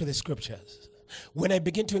you give to the scriptures? When I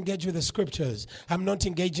begin to engage with the scriptures, I'm not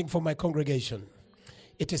engaging for my congregation.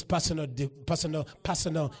 It is personal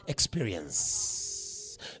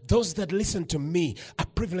experience. Those that listen to me are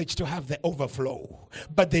privileged to have the overflow,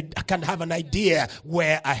 but they can have an idea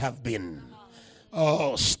where I have been.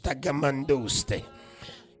 Oh, stagamandoste.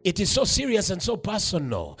 It is so serious and so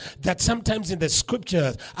personal that sometimes in the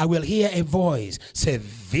scriptures I will hear a voice say,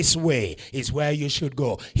 this way is where you should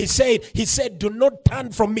go. He said, do not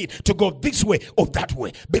turn from me to go this way or that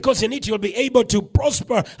way, because in it you'll be able to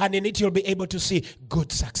prosper, and in it you'll be able to see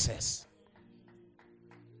good success.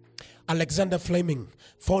 Alexander Fleming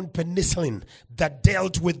found penicillin that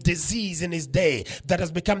dealt with disease in his day, that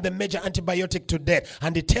has become the major antibiotic to death.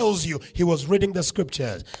 And he tells you he was reading the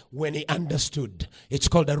scriptures when he understood. It's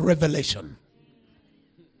called a revelation.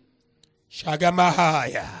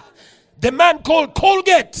 Shagamahaya. The man called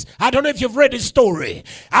Colgate, I don't know if you've read his story,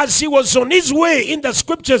 as he was on his way in the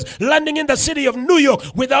scriptures, landing in the city of New York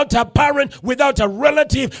without a parent, without a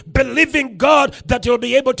relative, believing God that he'll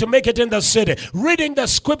be able to make it in the city. Reading the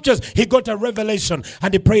scriptures, he got a revelation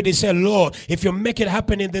and he prayed. He said, Lord, if you make it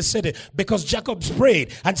happen in this city, because Jacob's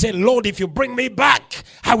prayed and said, Lord, if you bring me back,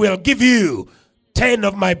 I will give you 10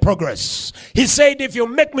 of my progress. He said, if you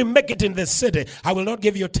make me make it in this city, I will not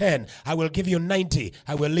give you 10. I will give you 90.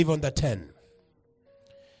 I will live on the 10.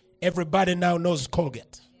 Everybody now knows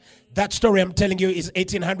Colgate. That story I'm telling you is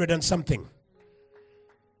 1800 and something.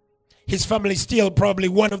 His family is still probably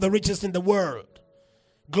one of the richest in the world.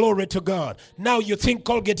 Glory to God. Now you think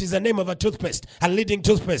Colgate is the name of a toothpaste, a leading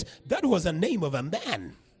toothpaste. That was the name of a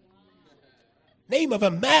man. Name of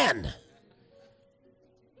a man.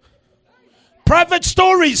 Private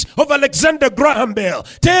stories of Alexander Graham Bell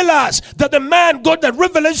tell us that the man got the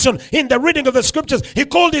revelation in the reading of the scriptures. He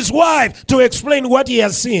called his wife to explain what he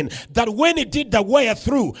has seen. That when he did the wire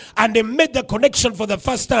through and he made the connection for the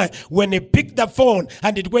first time, when he picked the phone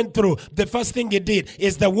and it went through, the first thing he did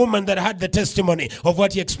is the woman that had the testimony of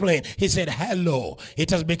what he explained. He said, hello.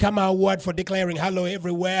 It has become our word for declaring hello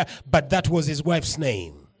everywhere, but that was his wife's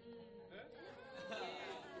name.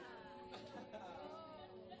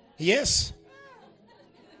 Yes.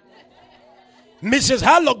 Mrs.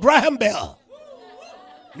 Hello Graham Bell.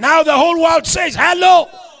 Now the whole world says hello.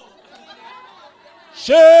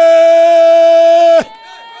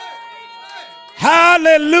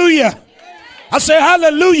 Hallelujah. I say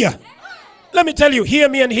hallelujah. Let me tell you, hear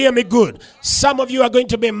me and hear me good. Some of you are going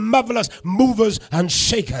to be marvelous movers and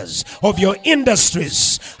shakers of your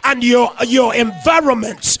industries and your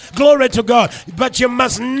environments. Glory to God. But you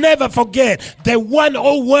must never forget the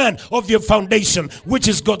 101 of your foundation, which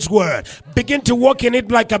is God's word. Begin to walk in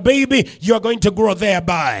it like a baby. You are going to grow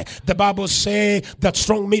thereby. The Bible says that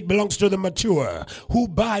strong meat belongs to the mature, who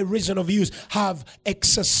by reason of use have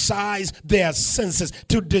exercised their senses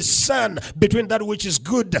to discern between that which is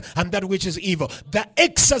good and that which is evil. The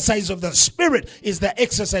exercise of the Spirit is the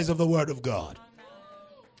exercise of the Word of God.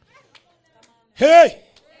 Hey!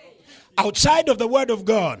 Outside of the Word of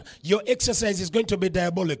God, your exercise is going to be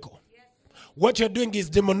diabolical. What you're doing is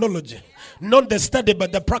demonology. Not the study,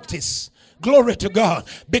 but the practice. Glory to God.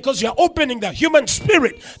 Because you're opening the human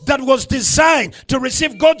spirit that was designed to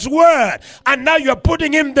receive God's word. And now you're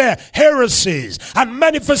putting in there heresies and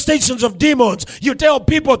manifestations of demons. You tell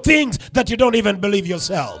people things that you don't even believe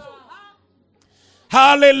yourself.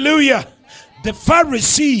 Hallelujah. The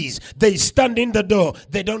Pharisees, they stand in the door.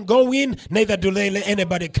 They don't go in, neither do they let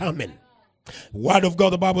anybody come in. Word of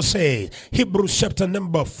God, the Bible says, Hebrews chapter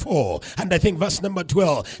number 4, and I think verse number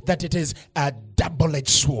 12, that it is a double-edged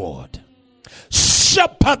sword.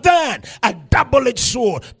 Sharper than a double-edged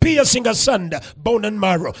sword, piercing asunder bone and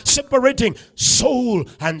marrow, separating soul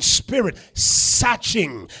and spirit,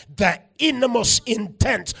 searching the innermost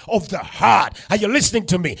intent of the heart. Are you listening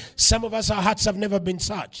to me? Some of us, our hearts have never been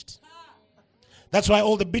searched. That's why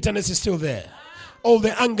all the bitterness is still there. All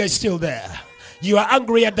the anger is still there. You are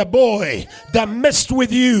angry at the boy that messed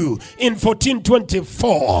with you in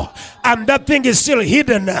 1424, and that thing is still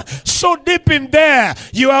hidden so deep in there.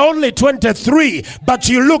 You are only 23, but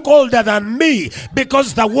you look older than me,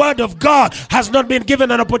 because the word of God has not been given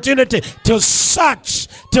an opportunity to search,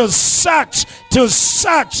 to search, to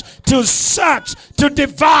search, to search, to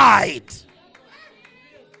divide.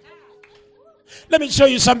 Let me show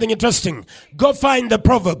you something interesting. Go find the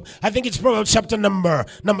proverb. I think it's Proverbs chapter number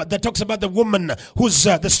that talks about the woman who's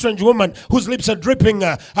the strange woman whose lips are dripping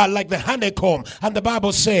like the honeycomb. And the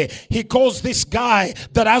Bible says he calls this guy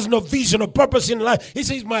that has no vision or purpose in life. He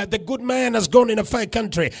says, the good man has gone in a far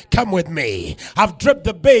country. Come with me. I've dripped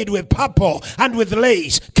the bed with purple and with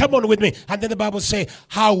lace. Come on with me. And then the Bible says,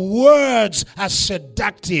 her words are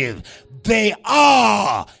seductive. They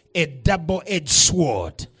are a double-edged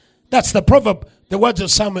sword. That's the proverb. The words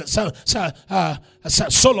of Solomon.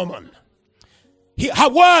 Her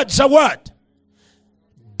words are what?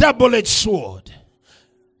 Double-edged sword.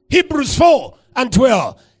 Hebrews 4 and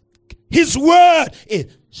 12. His word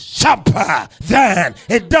is sharper than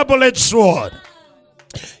a double-edged sword.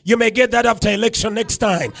 You may get that after election next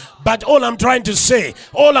time. But all I'm trying to say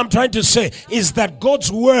is that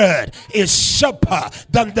God's word is sharper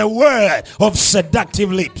than the word of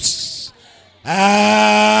seductive lips.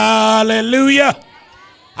 Hallelujah.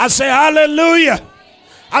 I say hallelujah.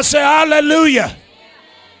 I say hallelujah.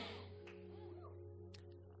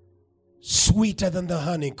 Sweeter than the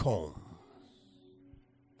honeycomb,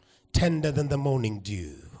 tender than the morning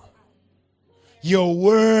dew. Your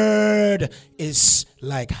word is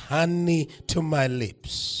like honey to my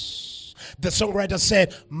lips. The songwriter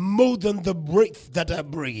said, more than the breath that I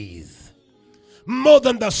breathe, more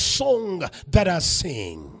than the song that I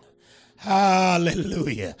sing.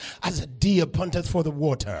 Hallelujah. As a deer panteth for the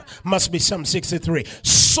water, must be Psalm 63.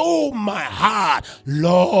 So my heart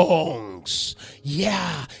longs.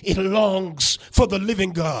 Yeah, it longs for the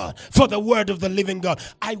living God, for the word of the living God.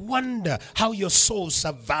 I wonder how your soul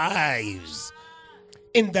survives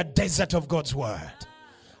in the desert of God's word.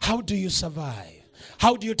 How do you survive?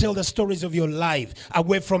 How do you tell the stories of your life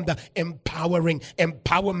away from the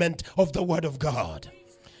empowerment of the word of God?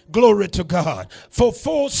 Glory to God. For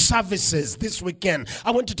 4 services this weekend,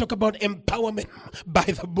 I want to talk about empowerment by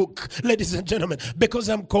the book, ladies and gentlemen, because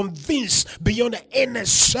I'm convinced beyond any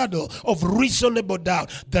shadow of reasonable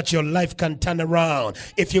doubt that your life can turn around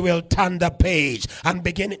if you will turn the page and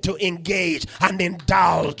begin to engage and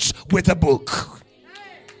indulge with the book.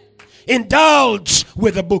 Indulge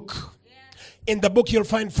with the book. In the book, you'll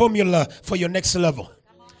find formula for your next level.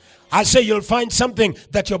 I say you'll find something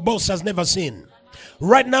that your boss has never seen.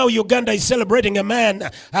 Right now, Uganda is celebrating a man,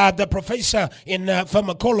 the professor in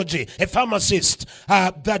pharmacology, a pharmacist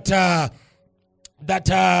that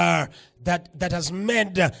has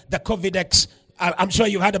made the COVID-X. I'm sure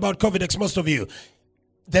you heard about COVID-X, most of you.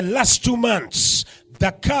 The last 2 months,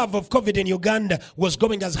 the curve of COVID in Uganda was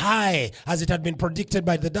going as high as it had been predicted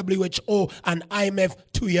by the WHO and IMF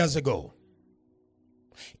 2 years ago.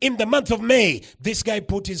 In the month of May, this guy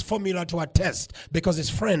put his formula to a test because his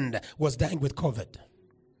friend was dying with COVID.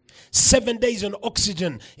 7 days on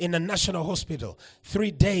oxygen in a national hospital. 3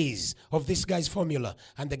 days of this guy's formula,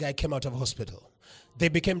 and the guy came out of hospital. They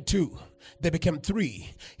became 2. They became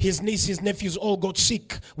 3. His niece, his nephews all got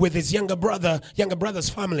sick with his younger brother's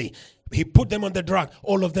family. He put them on the drug.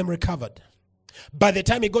 All of them recovered. By the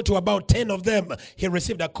time he got to about 10 of them, he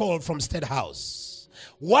received a call from State House.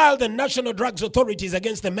 While the National Drugs Authority is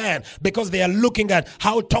against the man because they are looking at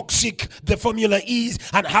how toxic the formula is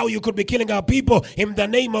and how you could be killing our people in the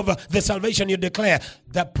name of the salvation you declare,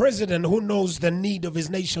 the president who knows the need of his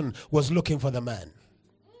nation was looking for the man.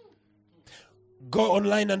 Go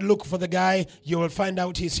online and look for the guy. You will find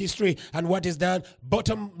out his history and what he's done.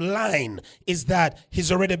 Bottom line is that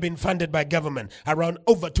he's already been funded by government around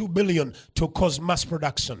over $2 billion to cause mass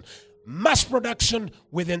production. Mass production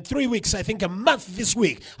within 3 weeks, I think a month this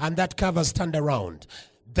week, and that curve has turned around.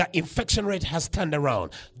 The infection rate has turned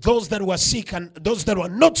around. Those that were sick and those that were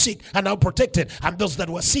not sick are now protected, and those that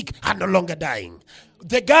were sick are no longer dying.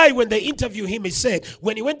 The guy, when they interview him, he said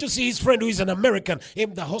when he went to see his friend who is an American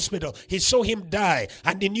in the hospital, he saw him die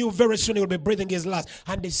and he knew very soon he would be breathing his last.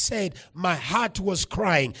 And he said, my heart was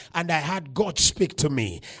crying and I had God speak to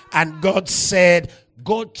me. And God said,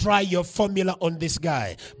 go try your formula on this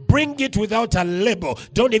guy. Bring it without a label.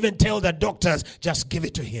 Don't even tell the doctors. Just give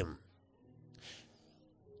it to him.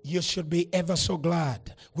 You should be ever so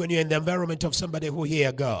glad when you're in the environment of somebody who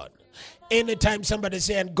hears God. Anytime somebody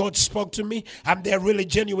say, and God spoke to me, and they're really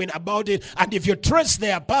genuine about it, and if you trace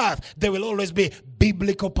their path, there will always be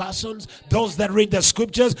biblical persons, those that read the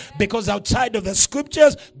scriptures, because outside of the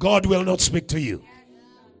scriptures, God will not speak to you.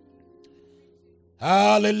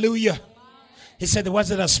 Hallelujah. He said the words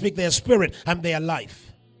that I speak, they are spirit and they are life.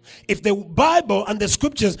 If the Bible and the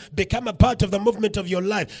scriptures become a part of the movement of your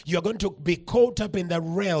life, you're going to be caught up in the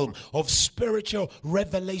realm of spiritual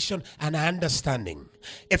revelation and understanding.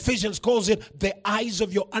 Ephesians calls it the eyes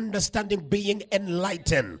of your understanding being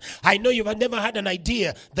enlightened. I know you've never had an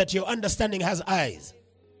idea that your understanding has eyes.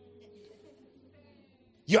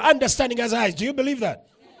 Your understanding has eyes. Do you believe that?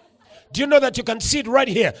 Do you know that you can sit right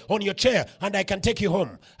here on your chair and I can take you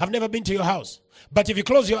home? I've never been to your house. But if you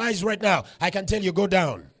close your eyes right now, I can tell you go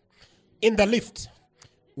down. In the lift,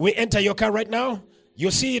 we enter your car right now.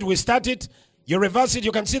 You see it, we start it. You reverse it,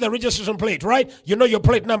 you can see the registration plate, right? You know your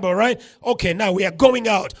plate number, right? Okay, now we are going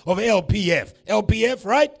out of LPF. LPF,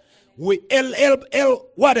 right? We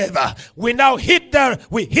whatever. We now hit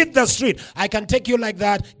the street. I can take you like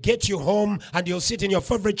that, get you home, and you'll sit in your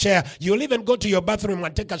favorite chair. You'll even go to your bathroom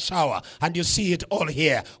and take a shower, and you see it all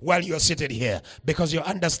here while you're sitting here because your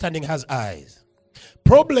understanding has eyes.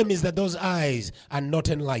 Problem is that those eyes are not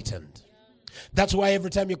enlightened. That's why every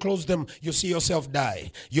time you close them, you see yourself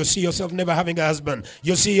die. You see yourself never having a husband.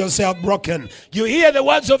 You see yourself broken. You hear the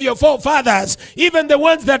words of your forefathers, even the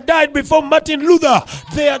ones that died before Martin Luther.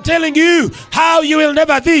 They are telling you how you will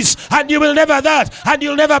never this, and you will never that, and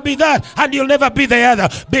you'll never be that, and you'll never be the other,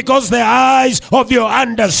 because the eyes of your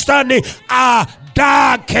understanding are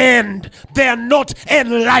darkened. They are not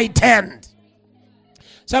enlightened.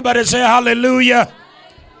 Somebody say hallelujah.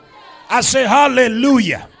 I say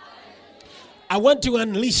hallelujah. I want to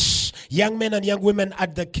unleash young men and young women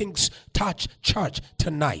at the King's Touch Church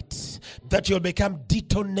tonight, that you'll become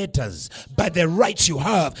detonators by the rights you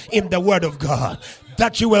have in the Word of God.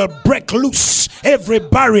 That you will break loose every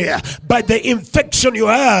barrier by the infection you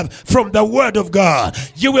have from the Word of God.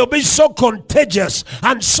 You will be so contagious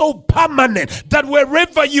and so permanent that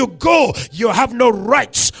wherever you go, you have no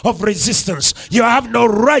rights of resistance. You have no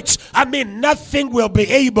rights. Nothing will be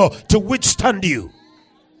able to withstand you.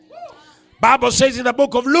 Bible says in the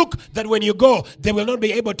book of Luke that when you go, they will not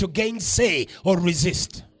be able to gainsay or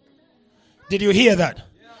resist. Did you hear that?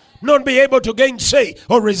 Not be able to gainsay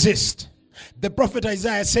or resist. The prophet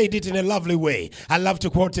Isaiah said it in a lovely way. I love to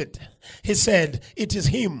quote it. He said, it is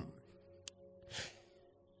him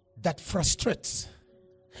that frustrates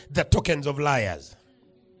the tokens of liars.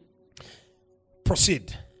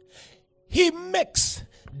 Proceed. He makes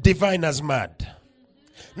diviners mad.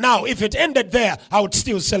 Now, if it ended there, I would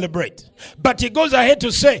still celebrate. But he goes ahead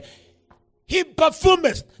to say, he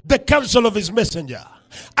performeth the counsel of his messenger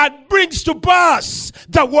and brings to pass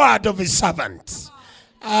the word of his servant.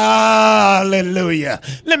 Hallelujah.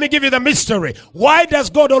 Let me give you the mystery. Why does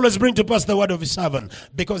God always bring to pass the word of his servant?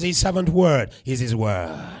 Because his servant word is his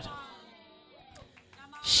word.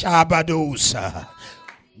 Shabadosa.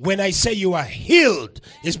 When I say you are healed,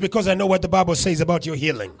 it's because I know what the Bible says about your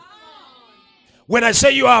healing. When I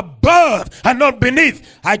say you are above and not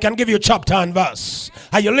beneath, I can give you chapter and verse.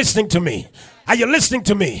 Are you listening to me? Are you listening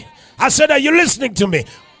to me? I said, are you listening to me?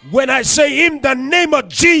 When I say in the name of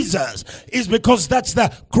Jesus, is because that's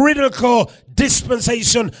the critical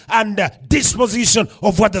dispensation and disposition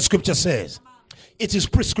of what the scripture says. It is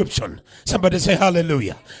prescription. Somebody say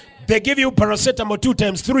hallelujah. They give you paracetamol 2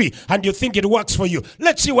 times 3 and you think it works for you.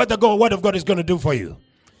 Let's see what the word of God is going to do for you.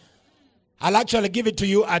 I'll actually give it to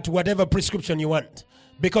you at whatever prescription you want,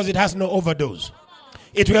 because it has no overdose.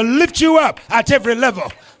 It will lift you up at every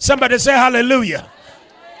level. Somebody say hallelujah.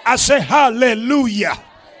 I say hallelujah.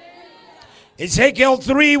 Ezekiel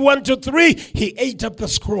 3:1-3, he ate up the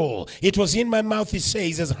scroll. It was in my mouth, he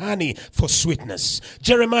says, as honey for sweetness.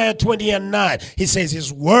 Jeremiah 20:9, he says,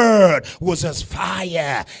 his word was as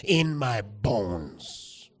fire in my bones.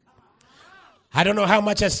 I don't know how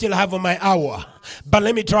much I still have on my hour, but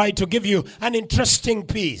let me try to give you an interesting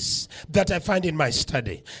piece that I find in my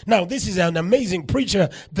study. Now, this is an amazing preacher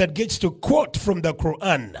that gets to quote from the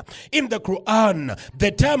Quran. In the Quran,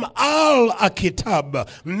 the term Al-Kitab,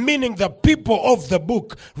 meaning the people of the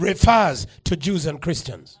book, refers to Jews and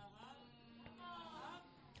Christians.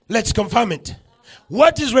 Let's confirm it.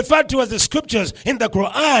 What is referred to as the scriptures in the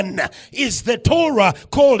Quran is the Torah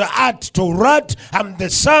called At-Torah, and the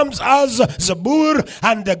Psalms as Zabur,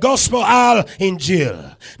 and the Gospel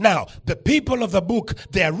Al-Injil. Now, the people of the book,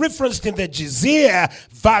 they are referenced in the Jizya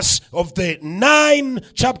verse of the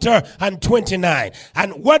 9th chapter and 29.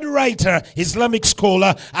 And one writer, Islamic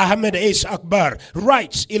scholar Ahmed H. Akbar,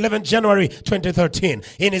 writes 11 January 2013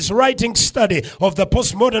 in his writing study of the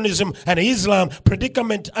postmodernism and Islam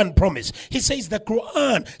predicament and promise. He says the Quran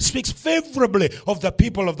speaks favorably of the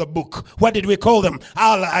people of the book. What did we call them?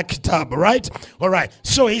 Al-Kitab, right? All right.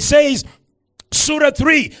 So he says, Surah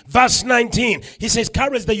 3 verse 19, he says,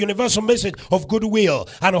 carries the universal message of goodwill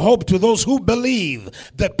and hope to those who believe.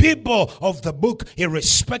 The people of the book,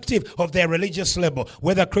 irrespective of their religious label,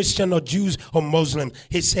 whether Christian or Jews or Muslim,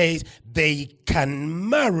 he says they can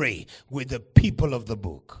marry with the people of the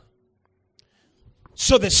book.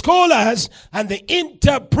 So the scholars and the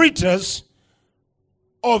interpreters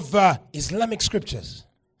of Islamic scriptures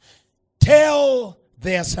tell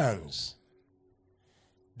their sons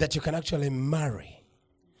that you can actually marry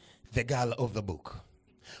the girl of the book.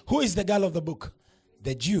 Who is the girl of the book?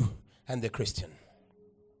 The Jew and the Christian.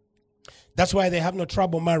 That's why they have no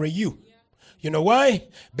trouble marrying you. You know why?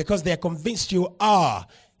 Because they are convinced you are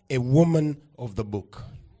a woman of the book.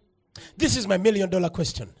 This is my $1 million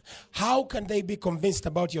question. How can they be convinced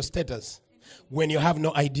about your status when you have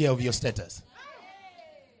no idea of your status?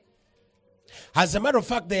 As a matter of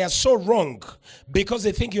fact, they are so wrong because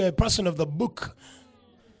they think you're a person of the book.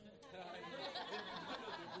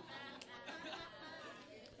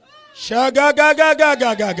 They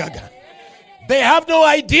have no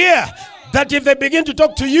idea that if they begin to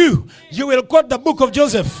talk to you, you will quote the book of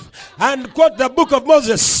Joseph and quote the book of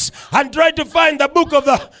Moses and try to find the book of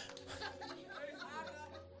the...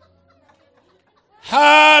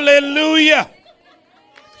 Hallelujah.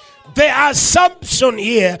 The assumption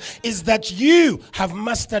here is that you have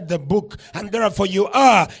mastered the book and therefore you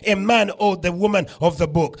are a man or the woman of the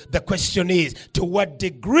book. The question is, to what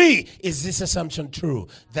degree is this assumption true,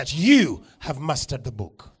 that you have mastered the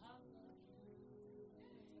book?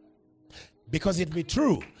 Because it be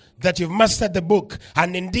true that you've mastered the book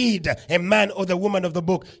and indeed a man or the woman of the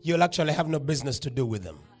book, you'll actually have no business to do with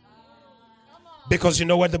them. Because you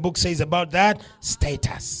know what the book says about that?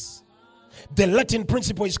 Status. The Latin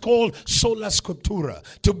principle is called sola scriptura,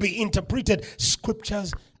 to be interpreted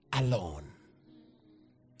scriptures alone.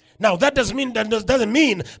 Now that doesn't mean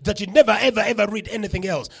that you never ever read anything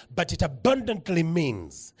else, but it abundantly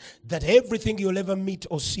means that everything you'll ever meet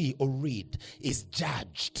or see or read is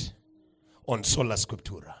judged on sola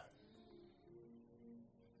scriptura.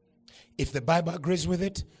 If the Bible agrees with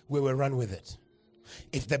it, we will run with it.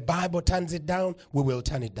 If the Bible turns it down, we will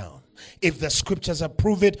turn it down. If the scriptures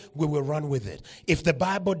approve it, we will run with it. If the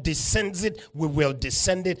Bible descends it, we will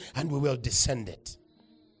descend it and we will descend it.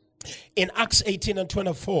 In Acts 18 and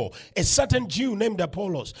 24, a certain Jew named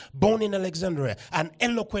Apollos, born in Alexandria, an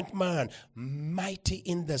eloquent man, mighty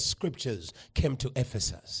in the scriptures, came to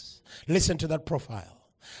Ephesus. Listen to that profile.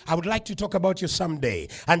 I would like to talk about you someday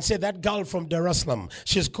and say that girl from Jerusalem,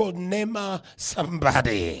 she's called Nema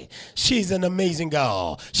somebody. She's an amazing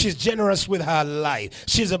girl. She's generous with her life.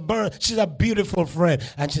 She's a beautiful friend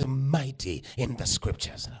and she's mighty in the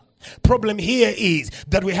scriptures. Problem here is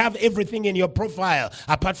that we have everything in your profile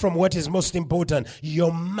apart from what is most important,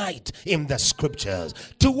 your might in the scriptures.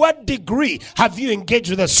 To what degree have you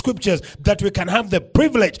engaged with the scriptures that we can have the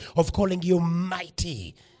privilege of calling you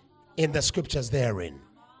mighty in the scriptures therein?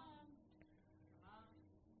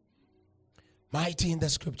 Mighty in the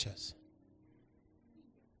scriptures.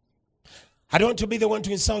 I don't want to be the one to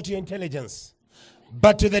insult your intelligence,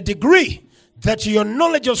 but to the degree that your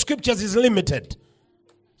knowledge of scriptures is limited,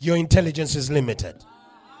 your intelligence is limited.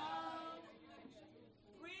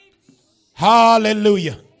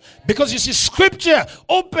 Hallelujah. Because you see, scripture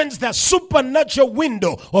opens the supernatural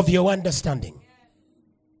window of your understanding.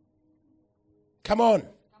 Come on.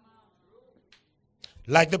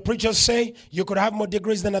 Like the preachers say, you could have more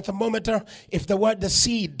degrees than a thermometer if the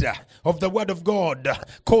seed of the word of God,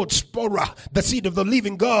 called spora, the seed of the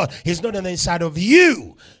living God, is not on the inside of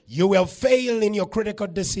you. You will fail in your critical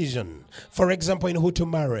decision. For example, in who to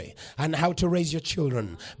marry and how to raise your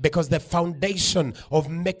children, because the foundation of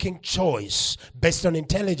making choice based on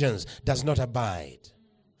intelligence does not abide.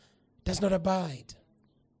 Does not abide.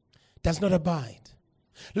 Does not abide.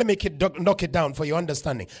 Let me knock it down for your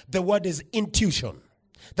understanding. The word is intuition.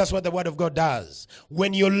 That's what the word of God does.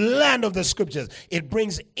 When you learn of the scriptures, it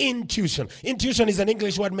brings intuition. Intuition is an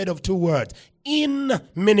English word made of two words. In,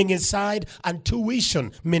 meaning inside, and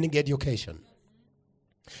tuition, meaning education.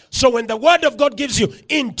 So when the word of God gives you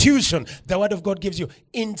intuition, the word of God gives you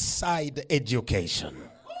inside education.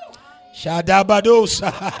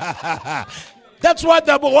 Shadabadosa. That's what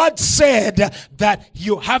the word said, that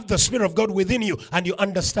you have the Spirit of God within you and you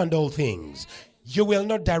understand all things. You will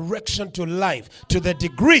know direction to life to the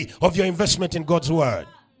degree of your investment in God's word.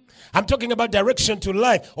 I'm talking about direction to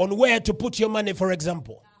life on where to put your money, for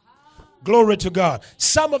example. Glory to God.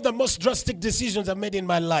 Some of the most drastic decisions I've made in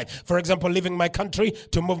my life. For example, leaving my country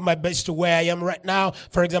to move my base to where I am right now.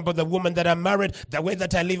 For example, the woman that I married, the way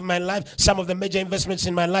that I live my life, some of the major investments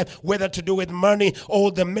in my life, whether to do with money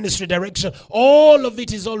or the ministry direction, all of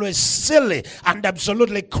it is always silly and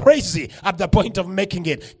absolutely crazy at the point of making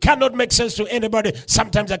it. Cannot make sense to anybody.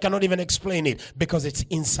 Sometimes I cannot even explain it because it's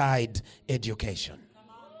inside education.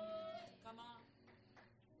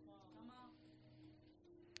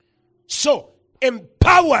 So,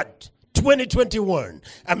 empowered 2021,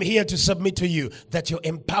 I'm here to submit to you that your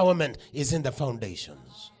empowerment is in the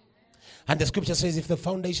foundations. And the scripture says, if the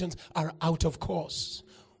foundations are out of course,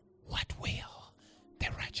 what will the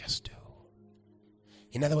righteous do?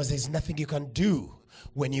 In other words, there's nothing you can do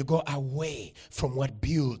when you go away from what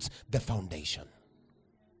builds the foundation.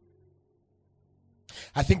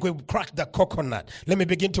 I think we've cracked the coconut. Let me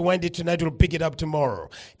begin to wind it tonight. We'll pick it up tomorrow.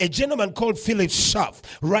 A gentleman called Philip Schaff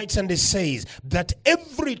writes and he says that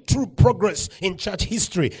every true progress in church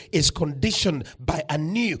history is conditioned by a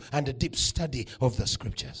new and a deep study of the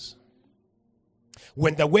scriptures.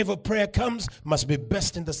 When the wave of prayer comes, must be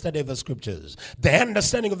best in the study of the scriptures. The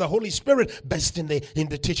understanding of the Holy Spirit, best in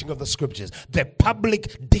the teaching of the scriptures. The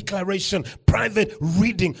public declaration, private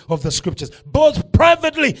reading of the scriptures, both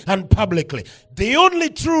privately and publicly. The only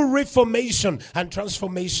true reformation and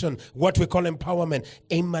transformation, what we call empowerment,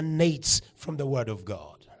 emanates from the Word of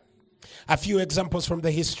God. A few examples from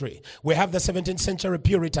the history. We have the 17th century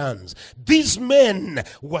Puritans. These men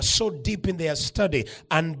were so deep in their study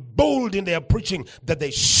and bold in their preaching that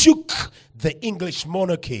they shook the English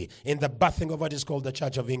monarchy in the birthing of what is called the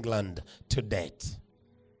Church of England to death.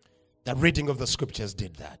 The reading of the scriptures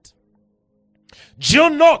did that.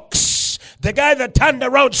 John Knox, the guy that turned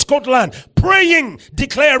around Scotland, praying,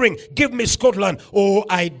 declaring, give me Scotland or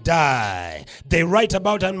I die. They write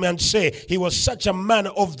about him and say he was such a man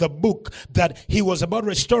of the book that he was about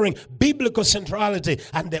restoring biblical centrality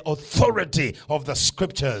and the authority of the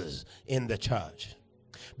scriptures in the church.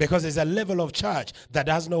 Because there's a level of church that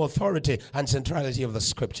has no authority and centrality of the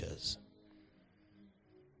scriptures.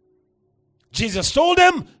 Jesus told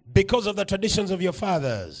them, because of the traditions of your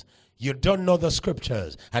fathers, you don't know the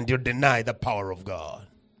scriptures and you deny the power of God.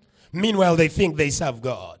 Meanwhile, they think they serve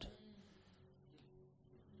God.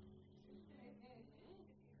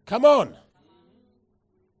 Come on.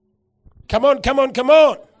 Come on, come on, come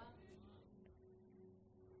on.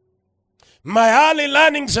 My early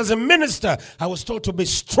learnings as a minister, I was taught to be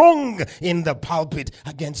strong in the pulpit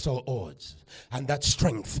against all odds. And that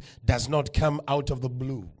strength does not come out of the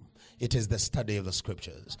blue. It is the study of the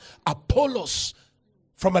scriptures. Apollos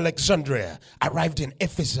from Alexandria arrived in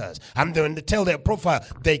Ephesus, and when they tell their profile,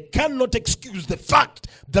 they cannot excuse the fact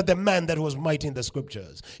that the man that was mighty in the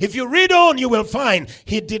scriptures. If you read on, you will find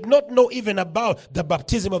he did not know even about the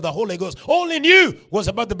baptism of the Holy Ghost. All he knew was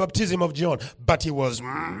about the baptism of John, but he was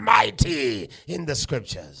mighty in the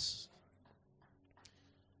scriptures.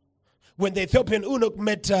 When the Ethiopian eunuch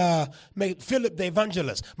met Philip the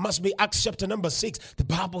evangelist, must be Acts chapter number 6. The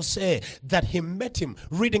Bible says that he met him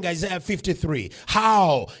reading Isaiah 53.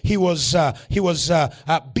 How he was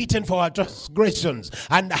beaten for our transgressions,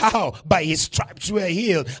 and how by his stripes we are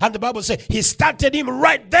healed. And the Bible says he started him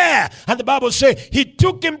right there. And the Bible says he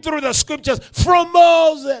took him through the scriptures from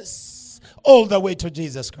Moses all the way to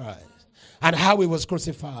Jesus Christ. And how he was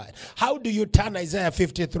crucified. How do you turn Isaiah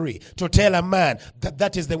 53 to tell a man that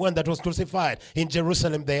that is the one that was crucified in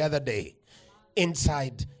Jerusalem the other day?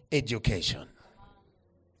 Inside education.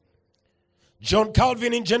 John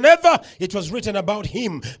Calvin in Geneva, it was written about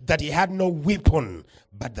him that he had no weapon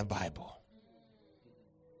but the Bible.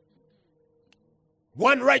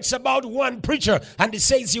 One writes about one preacher, and he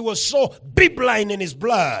says he was so bibline in his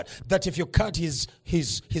blood that if you cut his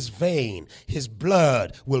vein, his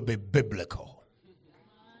blood will be biblical.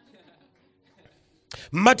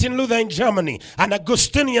 Martin Luther in Germany, an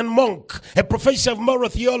Augustinian monk, a professor of moral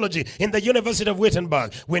theology in the University of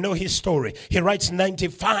Wittenberg. We know his story. He writes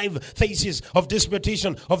 95 theses of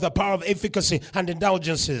disputation of the power of efficacy and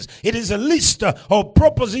indulgences. It is a list of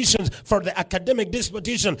propositions for the academic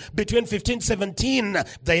disputation between 1517,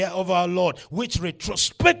 the year of our Lord, which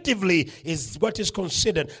retrospectively is what is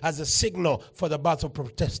considered as a signal for the birth of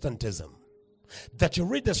Protestantism. That you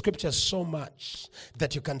read the scriptures so much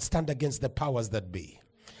that you can stand against the powers that be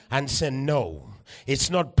and say, no, it's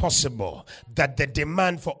not possible that the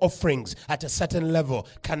demand for offerings at a certain level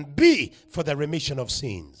can be for the remission of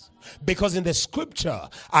sins. Because in the scripture,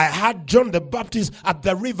 I heard John the Baptist at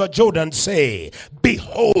the river Jordan say,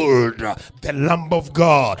 behold, the Lamb of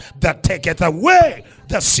God that taketh away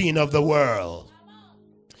the sin of the world.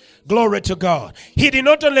 Glory to God. He did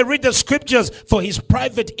not only read the scriptures for his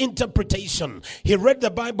private interpretation. He read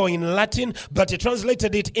the Bible in Latin, but he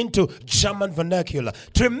translated it into German vernacular,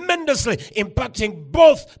 tremendously impacting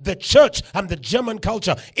both the church and the German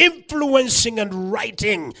culture, influencing and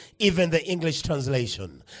writing even the English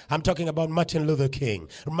translation. I'm talking about Martin Luther King.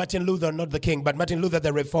 Martin Luther, not the king, but Martin Luther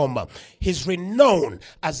the Reformer. He's renowned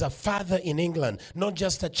as a father in England, not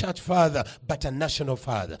just a church father, but a national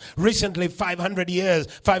father. Recently, 500 years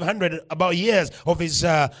of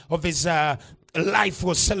his life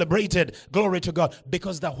was celebrated. Glory to God.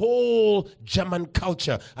 Because the whole German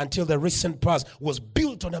culture until the recent past was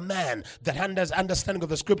built on a man that has understanding of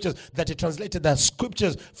the scriptures, that he translated the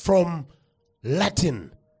scriptures from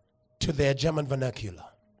Latin to their German vernacular.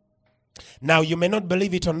 Now, you may not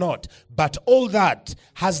believe it or not, but all that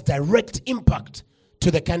has direct impact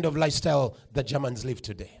to the kind of lifestyle that Germans live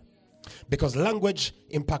today. Because language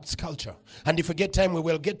impacts culture. And if we get time, we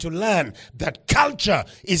will get to learn that culture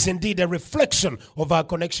is indeed a reflection of our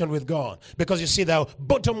connection with God. Because you see, the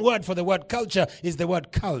bottom word for the word culture is the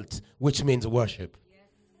word cult, which means worship.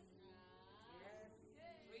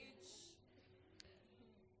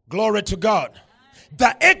 Glory to God.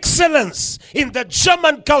 The excellence in the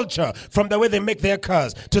German culture, from the way they make their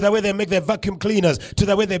cars, to the way they make their vacuum cleaners, to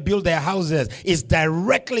the way they build their houses, is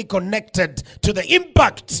directly connected to the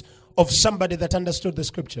impact of somebody that understood the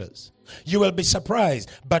scriptures. You will be surprised,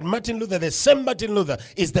 but Martin Luther, the same Martin Luther,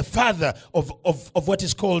 is the father of what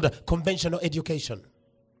is called conventional education.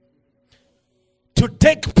 To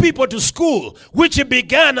take people to school, which he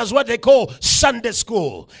began as what they call Sunday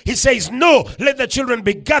school. He says, no, let the children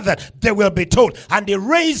be gathered, they will be taught. And he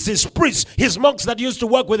raised his priests, his monks that used to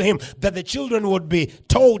work with him, that the children would be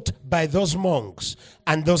taught by those monks.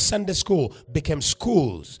 And those Sunday school became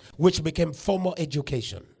schools, which became formal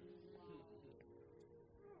education.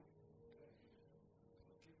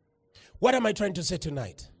 What am I trying to say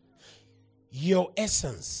tonight? Your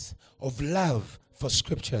essence of love for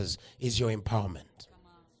scriptures is your empowerment.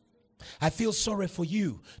 I feel sorry for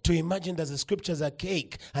you to imagine that the scriptures are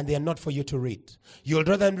cake and they are not for you to read. You'd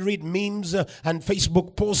rather read memes and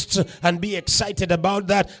Facebook posts and be excited about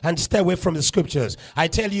that and stay away from the scriptures. I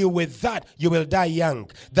tell you, with that, you will die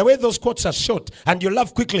young. The way those quotes are short and you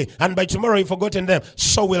laugh quickly and by tomorrow you've forgotten them,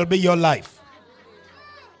 so will be your life.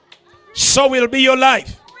 So will be your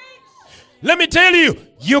life. Let me tell you,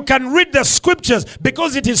 you can read the scriptures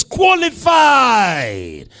because it is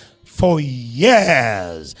qualified for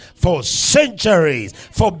years, for centuries,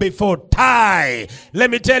 for before time. Let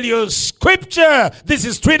me tell you, scripture, this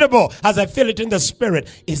is treatable as I feel it in the spirit,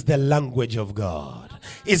 is the language of God.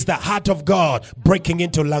 Is the heart of God breaking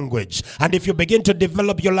into language. And if you begin to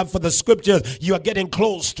develop your love for the scriptures, you are getting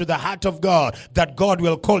close to the heart of God, that God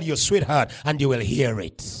will call you sweetheart and you will hear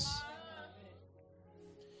it.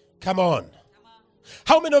 Come on.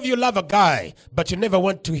 How many of you love a guy, but you never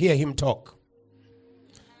want to hear him talk?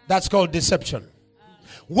 That's called deception.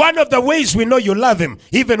 One of the ways we know you love him,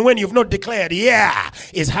 even when you've not declared,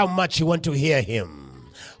 is how much you want to hear him.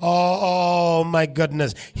 Oh my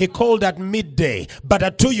goodness. He called at midday, but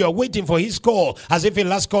at 2 you're waiting for his call as if he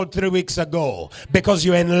last called 3 weeks ago, because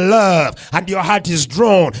you're in love and your heart is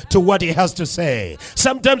drawn to what he has to say.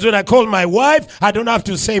 Sometimes when I call my wife, I don't have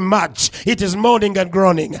to say much. It is moaning and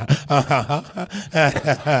groaning.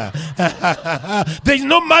 There's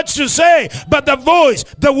not much to say, but the voice,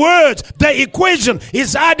 the words, the equation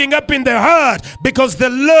is adding up in the heart, because the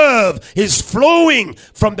love is flowing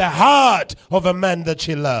from the heart of a man that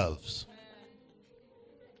she loves.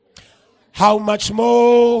 How much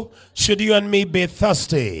more should you and me be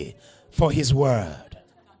thirsty for his word?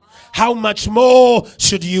 How much more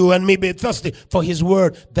should you and me be thirsty for his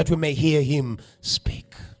word, that we may hear him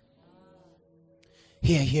speak?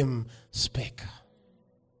 Hear him speak.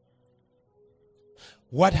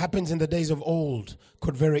 What happens in the days of old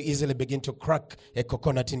could very easily begin to crack a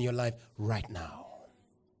coconut in your life right now.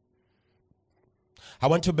 I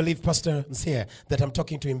want to believe, Pastor Nsia, that I'm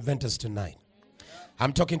talking to inventors tonight.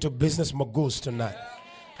 I'm talking to business moguls tonight.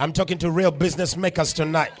 I'm talking to real business makers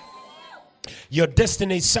tonight. Your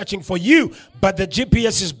destiny is searching for you, but the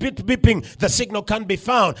GPS is beeping. The signal can't be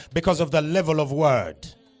found because of the level of word.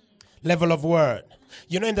 Level of word.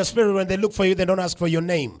 You know, in the spirit, when they look for you, they don't ask for your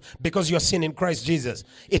name, because you're seen in Christ Jesus.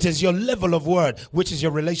 It is your level of word, which is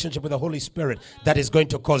your relationship with the Holy Spirit, that is going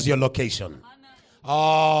to cause your location.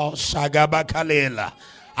 Oh, Shagabakalela.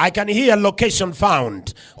 I can hear location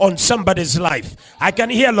found on somebody's life. I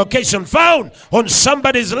can hear location found on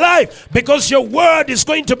somebody's life, because your word is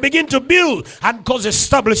going to begin to build and cause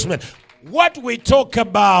establishment. What we talk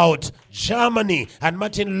about Germany and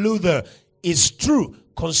Martin Luther is true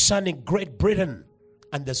concerning Great Britain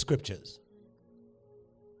and the scriptures.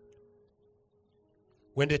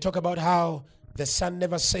 When they talk about how the sun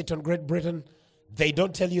never set on Great Britain, they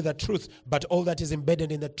don't tell you the truth, but all that is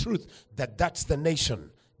embedded in the truth, that's the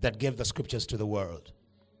nation that gave the scriptures to the world.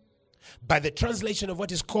 By the translation of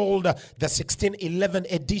what is called the 1611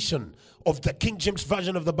 edition of the King James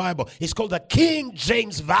Version of the Bible, it's called the King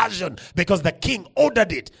James Version because the king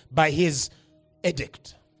ordered it by his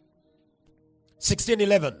edict.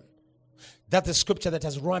 1611. That's the scripture that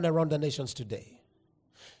has run around the nations today.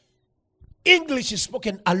 English is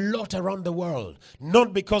spoken a lot around the world,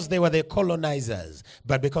 not because they were the colonizers,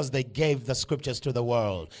 but because they gave the scriptures to the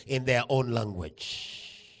world in their own language.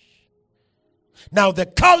 Now, the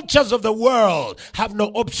cultures of the world have no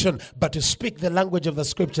option but to speak the language of the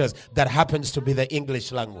scriptures that happens to be the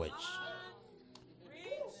English language.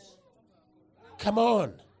 Come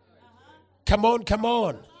on. Come on, come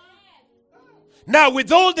on. Now,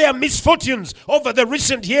 with all their misfortunes over the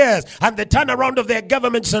recent years and the turnaround of their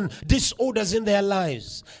governments and disorders in their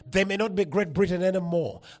lives, they may not be Great Britain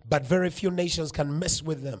anymore, but very few nations can mess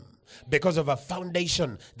with them because of a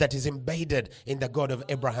foundation that is embedded in the God of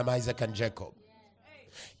Abraham, Isaac, and Jacob.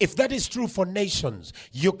 If that is true for nations,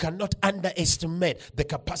 you cannot underestimate the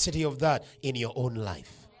capacity of that in your own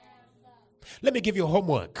life. Let me give you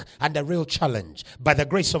homework and a real challenge by the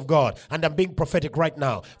grace of God. And I'm being prophetic right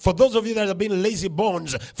now. For those of you that have been lazy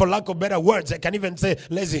bones, for lack of better words, I can even say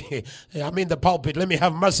lazy. I'm in the pulpit. Let me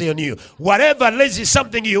have mercy on you. Whatever lazy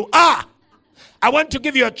something you are, I want to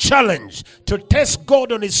give you a challenge to test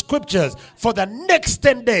God on his scriptures for the next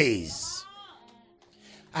 10 days.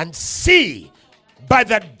 And see by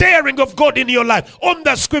the daring of God in your life on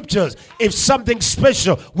the scriptures if something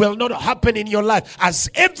special will not happen in your life as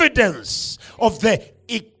evidence of the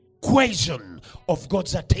equation of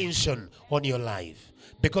God's attention on your life.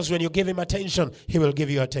 Because when you give him attention, he will give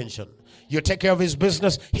you attention. You take care of his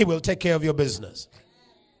business, he will take care of your business.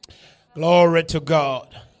 Glory to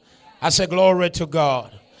God. I say glory to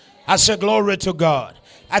God. I say glory to God.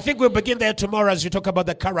 I think we'll begin there tomorrow as you talk about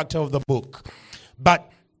the character of the book. But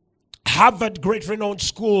Harvard, great renowned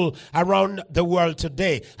school around the world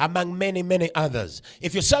today, among many, many others.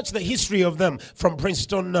 If you search the history of them, from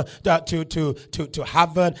Princeton to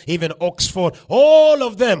Harvard, even Oxford, all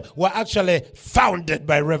of them were actually founded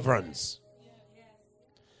by reverends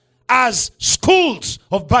as schools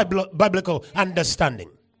of biblical understanding.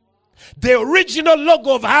 The original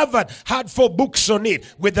logo of Harvard had 4 books on it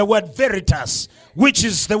with the word veritas, which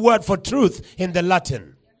is the word for truth in the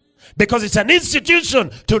Latin. Because it's an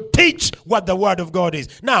institution to teach what the word of God is.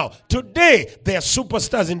 Now, today, they are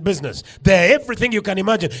superstars in business. They're everything you can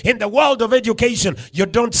imagine. In the world of education, you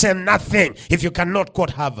don't say nothing if you cannot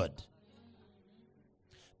quote Harvard.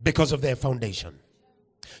 Because of their foundation.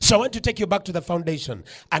 So I want to take you back to the foundation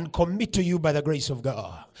and commit to you by the grace of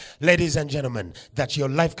God, ladies and gentlemen, that your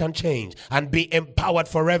life can change and be empowered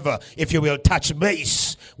forever if you will touch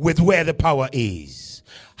base with where the power is.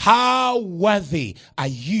 How worthy are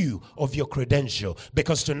you of your credential?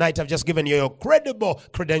 Because tonight I've just given you your credible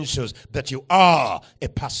credentials that you are a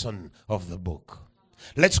person of the book.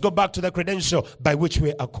 Let's go back to the credential by which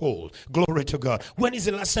we are called. Glory to God. When is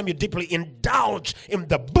the last time you deeply indulged in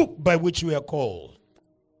the book by which we are called?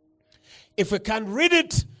 If we can't read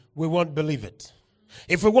it, we won't believe it.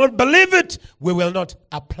 If we won't believe it, we will not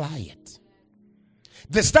apply it.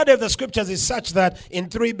 The study of the scriptures is such that in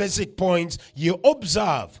 3 basic points, you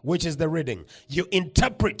observe, which is the reading, you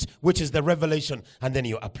interpret, which is the revelation, and then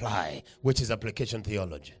you apply, which is application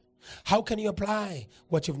theology. How can you apply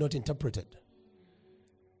what you've not interpreted?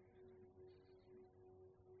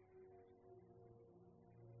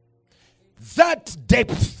 That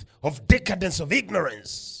depth of decadence of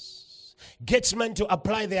ignorance gets men to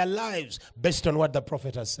apply their lives based on what the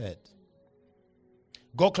prophet has said.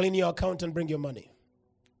 Go clean your account and bring your money.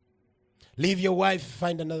 Leave your wife,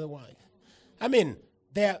 find another wife. I mean,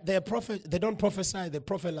 they're prophet. They don't prophesy, they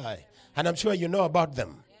prophesy. And I'm sure you know about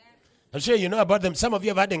them. I'm sure you know about them. Some of you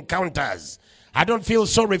have had encounters. I don't feel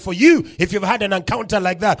sorry for you if you've had an encounter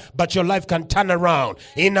like that, but your life can turn around.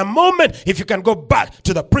 In a moment, if you can go back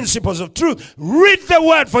to the principles of truth, read the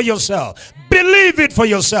word for yourself. Believe it for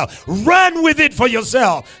yourself. Run with it for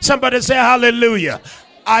yourself. Somebody say hallelujah.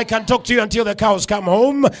 I can talk to you until the cows come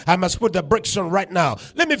home. I must put the brakes on right now.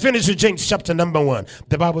 Let me finish with James chapter number 1.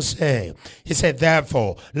 The Bible says, he said,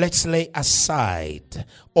 therefore, let's lay aside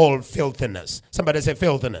all filthiness. Somebody say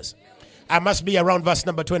filthiness. I must be around verse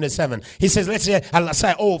number 27. He says, let's lay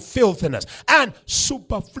aside all filthiness and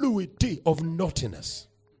superfluity of naughtiness,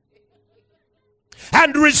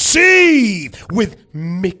 and receive with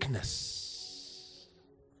meekness.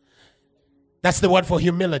 That's the word for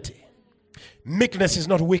humility. Meekness is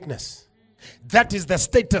not weakness. That is the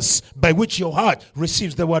status by which your heart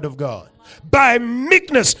receives the word of God. By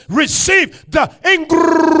meekness, receive the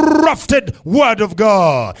engrafted word of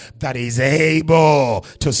God that is able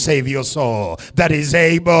to save your soul. That is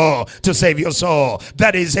able to save your soul.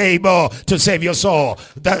 That is able to save your soul.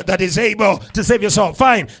 That is able to save your soul.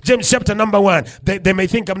 Fine. James chapter number 1. They may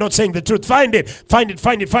think I'm not saying the truth. Find it. Find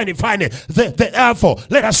it. Therefore,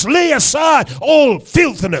 let us lay aside all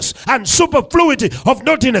filthiness and superfluity of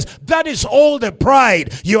naughtiness. That is all the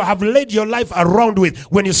pride you have laid your life around with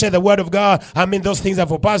when you say the word of God. I mean, those things are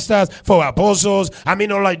for pastors, for apostles. I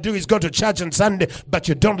mean, all I do is go to church on Sunday, but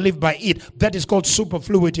you don't live by it. That is called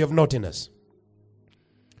superfluity of naughtiness.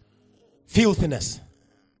 Filthiness.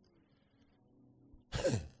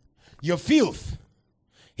 Your filth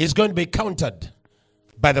is going to be countered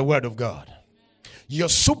by the word of God. Your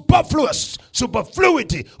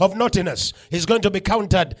superfluity of naughtiness is going to be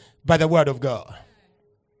countered by the word of God.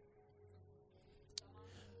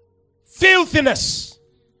 Filthiness.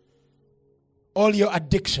 All your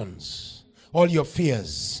addictions, all your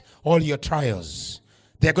fears, all your trials,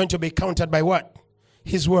 they're going to be countered by what?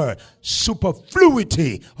 his word.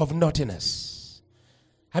 Superfluity of naughtiness.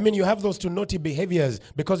 I mean, you have those two naughty behaviors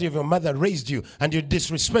because of your mother raised you, and you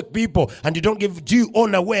disrespect people, and you don't give due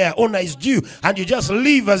honor where honor is due, and you just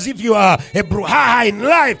live as if you are a brouhaha in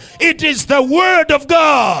life. It is the word of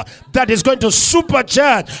God that is going to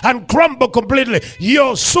supercharge and crumble completely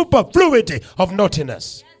your superfluity of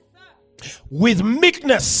naughtiness. With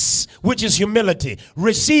meekness, which is humility,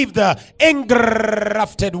 receive the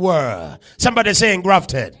engrafted word. Somebody say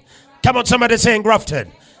engrafted. Come on, somebody say engrafted.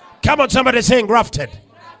 Come on, somebody say engrafted.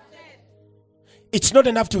 It's not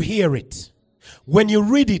enough to hear it. When you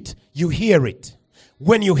read it, you hear it.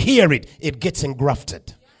 When you hear it, it gets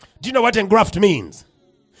engrafted. Do you know what engraft means?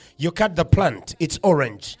 You cut the plant, it's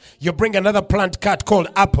orange. You bring another plant cut called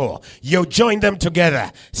apple. You join them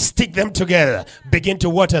together, stick them together, begin to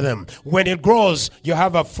water them. When it grows, you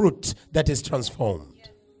have a fruit that is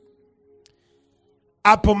transformed.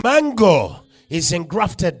 Apple mango is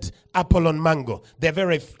engrafted apple on mango. They're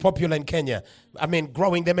very popular in Kenya. I mean,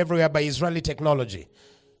 growing them everywhere by Israeli technology.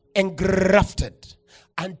 Engrafted.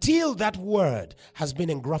 Until that word has been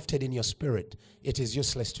engrafted in your spirit, it is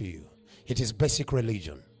useless to you. It is basic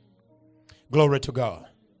religion. Glory to God.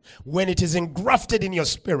 When it is engrafted in your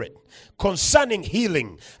spirit, concerning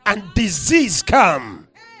healing and disease come.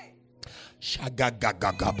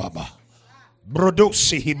 Shagagagagababa.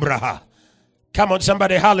 Brodosi hibraha. Come on,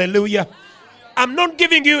 somebody, hallelujah. I'm not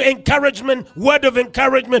giving you encouragement, word of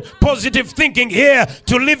encouragement, positive thinking here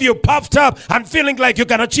to leave you puffed up and feeling like you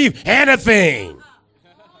can achieve anything.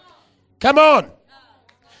 Come on.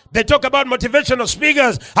 They talk about motivational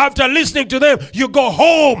speakers. After listening to them, you go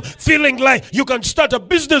home feeling like you can start a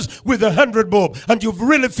business with 100 bob, and you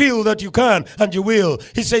really feel that you can, and you will.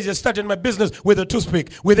 He says, I started my business with a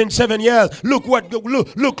toothpick. Within 7 years, look what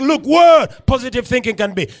positive thinking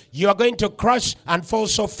can be. You are going to crash and fall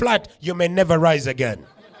so flat, you may never rise again.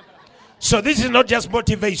 So this is not just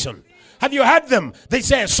motivation. Have you heard them? They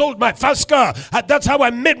say, I sold my first car. That's how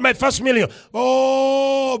I made my first million.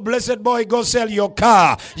 Oh, blessed boy, go sell your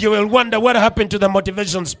car. You will wonder what happened to the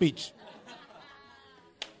motivation speech.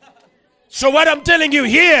 So what I'm telling you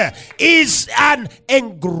here is an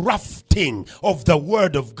engrafting of the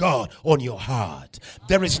word of God on your heart.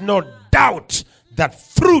 There is no doubt that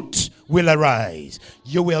fruit will arise.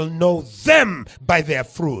 You will know them by their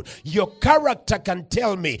fruit. Your character can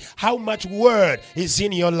tell me how much word is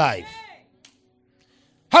in your life.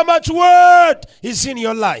 How much word is in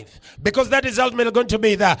your life? Because that is ultimately going to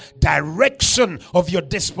be the direction of your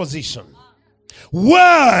disposition.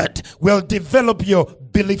 Word will develop your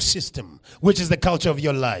belief system, which is the culture of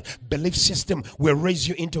your life. Belief system will raise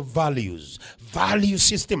you into values. Value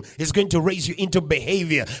system is going to raise you into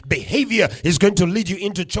behavior. Behavior is going to lead you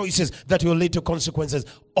into choices that will lead to consequences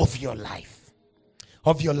of your life.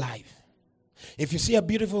 Of your life. If you see a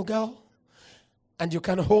beautiful girl and you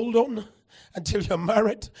can hold on until you're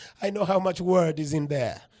married, I know how much word is in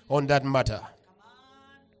there on that matter.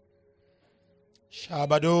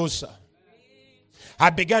 Shabadosa. I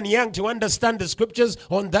began young to understand the scriptures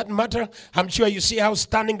on that matter. I'm sure you see how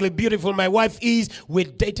stunningly beautiful my wife is. We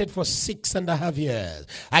dated for 6.5 years.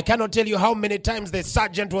 I cannot tell you how many times the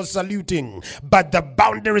sergeant was saluting, but the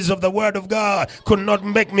boundaries of the word of God could not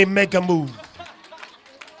make me make a move.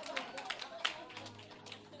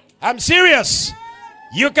 I'm serious.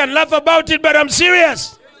 You can laugh about it, but I'm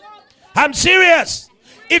serious. I'm serious.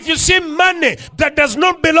 If you see money that does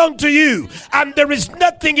not belong to you, and there is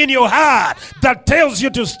nothing in your heart that tells you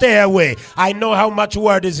to stay away, I know how much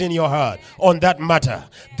word is in your heart on that matter.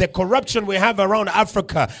 The corruption we have around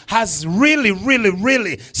Africa has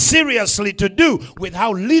really seriously to do with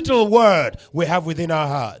how little word we have within our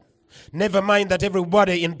heart. Never mind that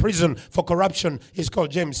everybody in prison for corruption is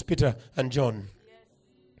called James, Peter, and John.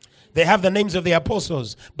 They have the names of the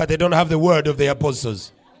apostles, but they don't have the word of the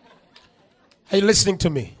apostles. Are you listening to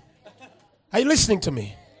me? Are you listening to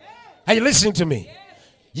me? Are you listening to me?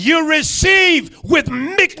 You receive with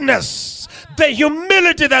meekness the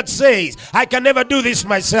humility that says, I can never do this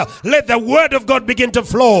myself. Let the word of God begin to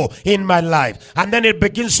flow in my life. And then it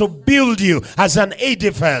begins to build you as an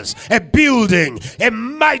edifice, a building, a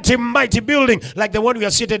mighty building like the one we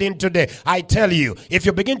are seated in today. I tell you, if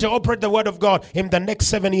you begin to operate the word of God in the next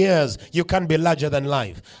 7 years, you can be larger than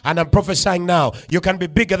life. And I'm prophesying now, you can be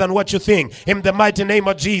bigger than what you think in the mighty name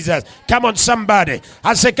of Jesus. Come on, somebody.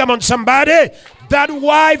 I say, come on, somebody. That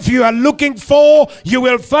wife you are looking for, you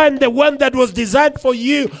will find the one that was designed for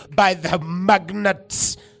you by the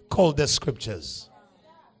magnets called the scriptures.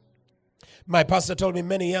 My pastor told me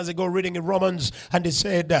many years ago, reading in Romans, and he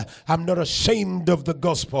said, I'm not ashamed of the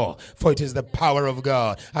gospel, for it is the power of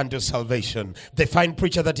God unto salvation. The fine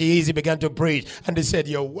preacher that he is, he began to preach, and he said,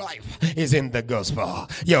 your wife is in the gospel.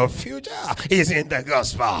 Your future is in the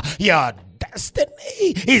gospel. Your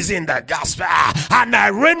destiny is in the gospel. And I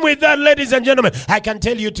reign with that, ladies and gentlemen. I can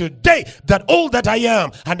tell you today that all that I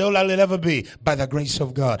am and all I will ever be, by the grace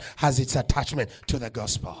of God, has its attachment to the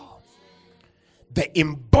gospel. The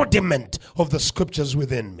embodiment of the scriptures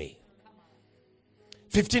within me.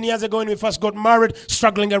 15 years ago when we first got married,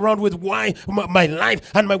 struggling around with why my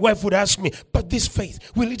life, and my wife would ask me, but this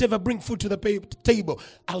faith, will it ever bring food to the table?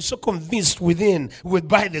 I was so convinced within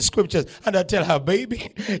by the scriptures, and I tell her,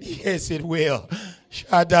 baby, yes it will.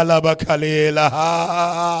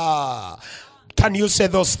 Can you say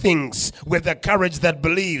those things with the courage that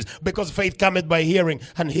believes? Because faith cometh by hearing,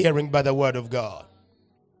 and hearing by the word of God.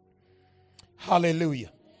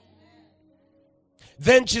 Hallelujah.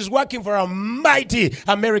 Then she's working for a mighty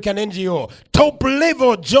American NGO, top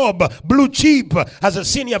level job, blue chip, as a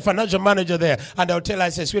senior financial manager there. And I'll tell her, I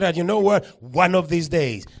say, sweetheart, you know what? One of these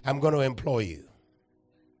days, I'm going to employ you.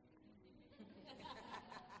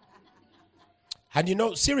 And you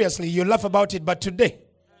know, seriously, you laugh about it, but today,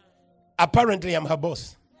 apparently I'm her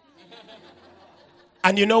boss.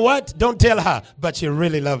 And you know what? Don't tell her, but she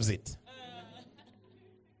really loves it.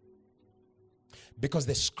 Because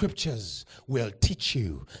the scriptures will teach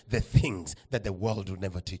you the things that the world will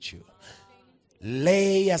never teach you.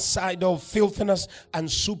 Lay aside all filthiness and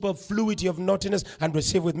superfluity of naughtiness, and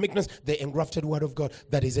receive with meekness the engrafted word of God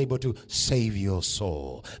that is able to save your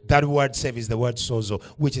soul. That word save is the word sozo,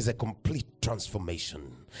 which is a complete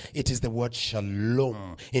transformation. It is the word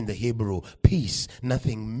shalom in the Hebrew. Peace,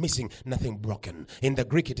 nothing missing, nothing broken. In the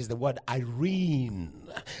Greek, it is the word irene,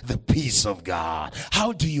 the peace of God.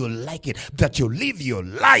 How do you like it that you live your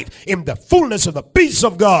life in the fullness of the peace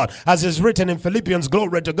of God? As is written in Philippians,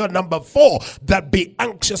 glory to God, number 4, that be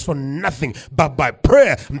anxious for nothing, but by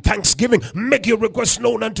prayer and thanksgiving, make your requests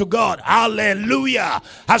known unto God. Hallelujah.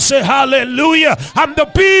 I say hallelujah. And the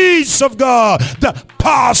peace of God that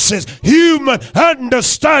passes human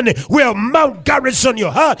understanding will mount garrison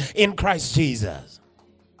your heart in Christ Jesus.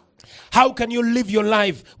 How can you live your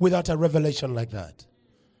life without a revelation like that?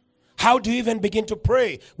 How do you even begin to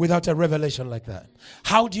pray without a revelation like that?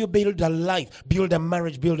 How do you build a life, build a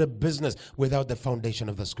marriage, build a business without the foundation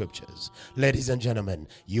of the scriptures? Ladies and gentlemen,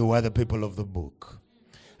 you are the people of the book.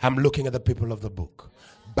 I'm looking at the people of the book.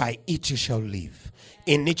 By it you shall live.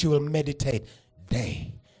 In it you will meditate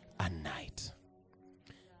day and night.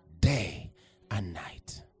 Day and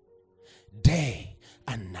night. Day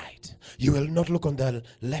and night. You will not look on the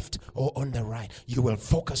left or on the right. You will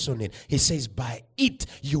focus on it. He says, by it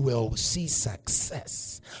you will see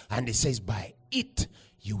success. And he says, by it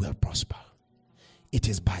you will prosper. It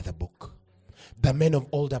is by the book. The men of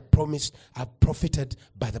old have promised, have profited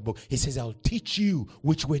by the book. He says, I'll teach you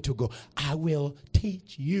which way to go. I will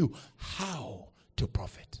teach you how to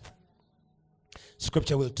profit.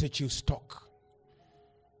 Scripture will teach you stock.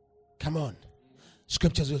 Come on.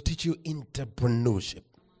 Scriptures will teach you entrepreneurship.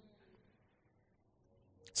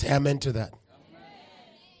 Say amen to that. Amen.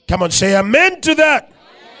 Come on, say amen to that. Amen.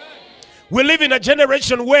 We live in a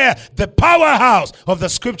generation where the powerhouse of the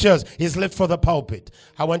scriptures is left for the pulpit.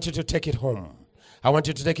 I want you to take it home. I want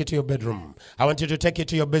you to take it to your bedroom. I want you to take it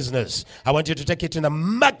to your business. I want you to take it in the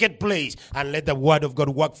marketplace and let the word of God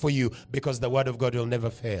work for you, because the word of God will never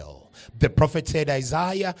fail. The prophet said,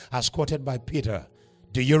 Isaiah, as quoted by Peter,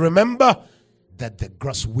 do you remember that the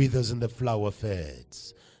grass withers and the flower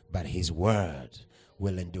fades, but his word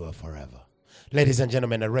will endure forever? Ladies and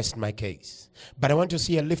gentlemen, I rest my case. But I want to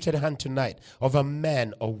see a lifted hand tonight of a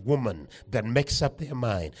man or woman that makes up their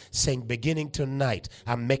mind, saying, beginning tonight,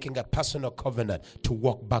 I'm making a personal covenant to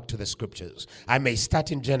walk back to the scriptures. I may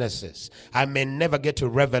start in Genesis. I may never get to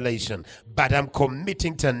Revelation, but I'm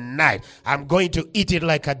committing tonight. I'm going to eat it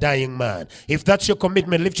like a dying man. If that's your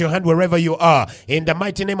commitment, lift your hand wherever you are. In the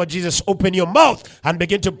mighty name of Jesus, open your mouth and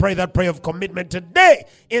begin to pray that prayer of commitment today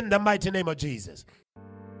in the mighty name of Jesus.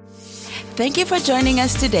 Thank you for joining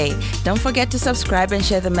us today. Don't forget to subscribe and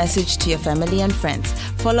share the message to your family and friends.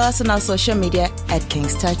 Follow us on our social media at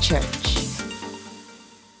Kingstar Church.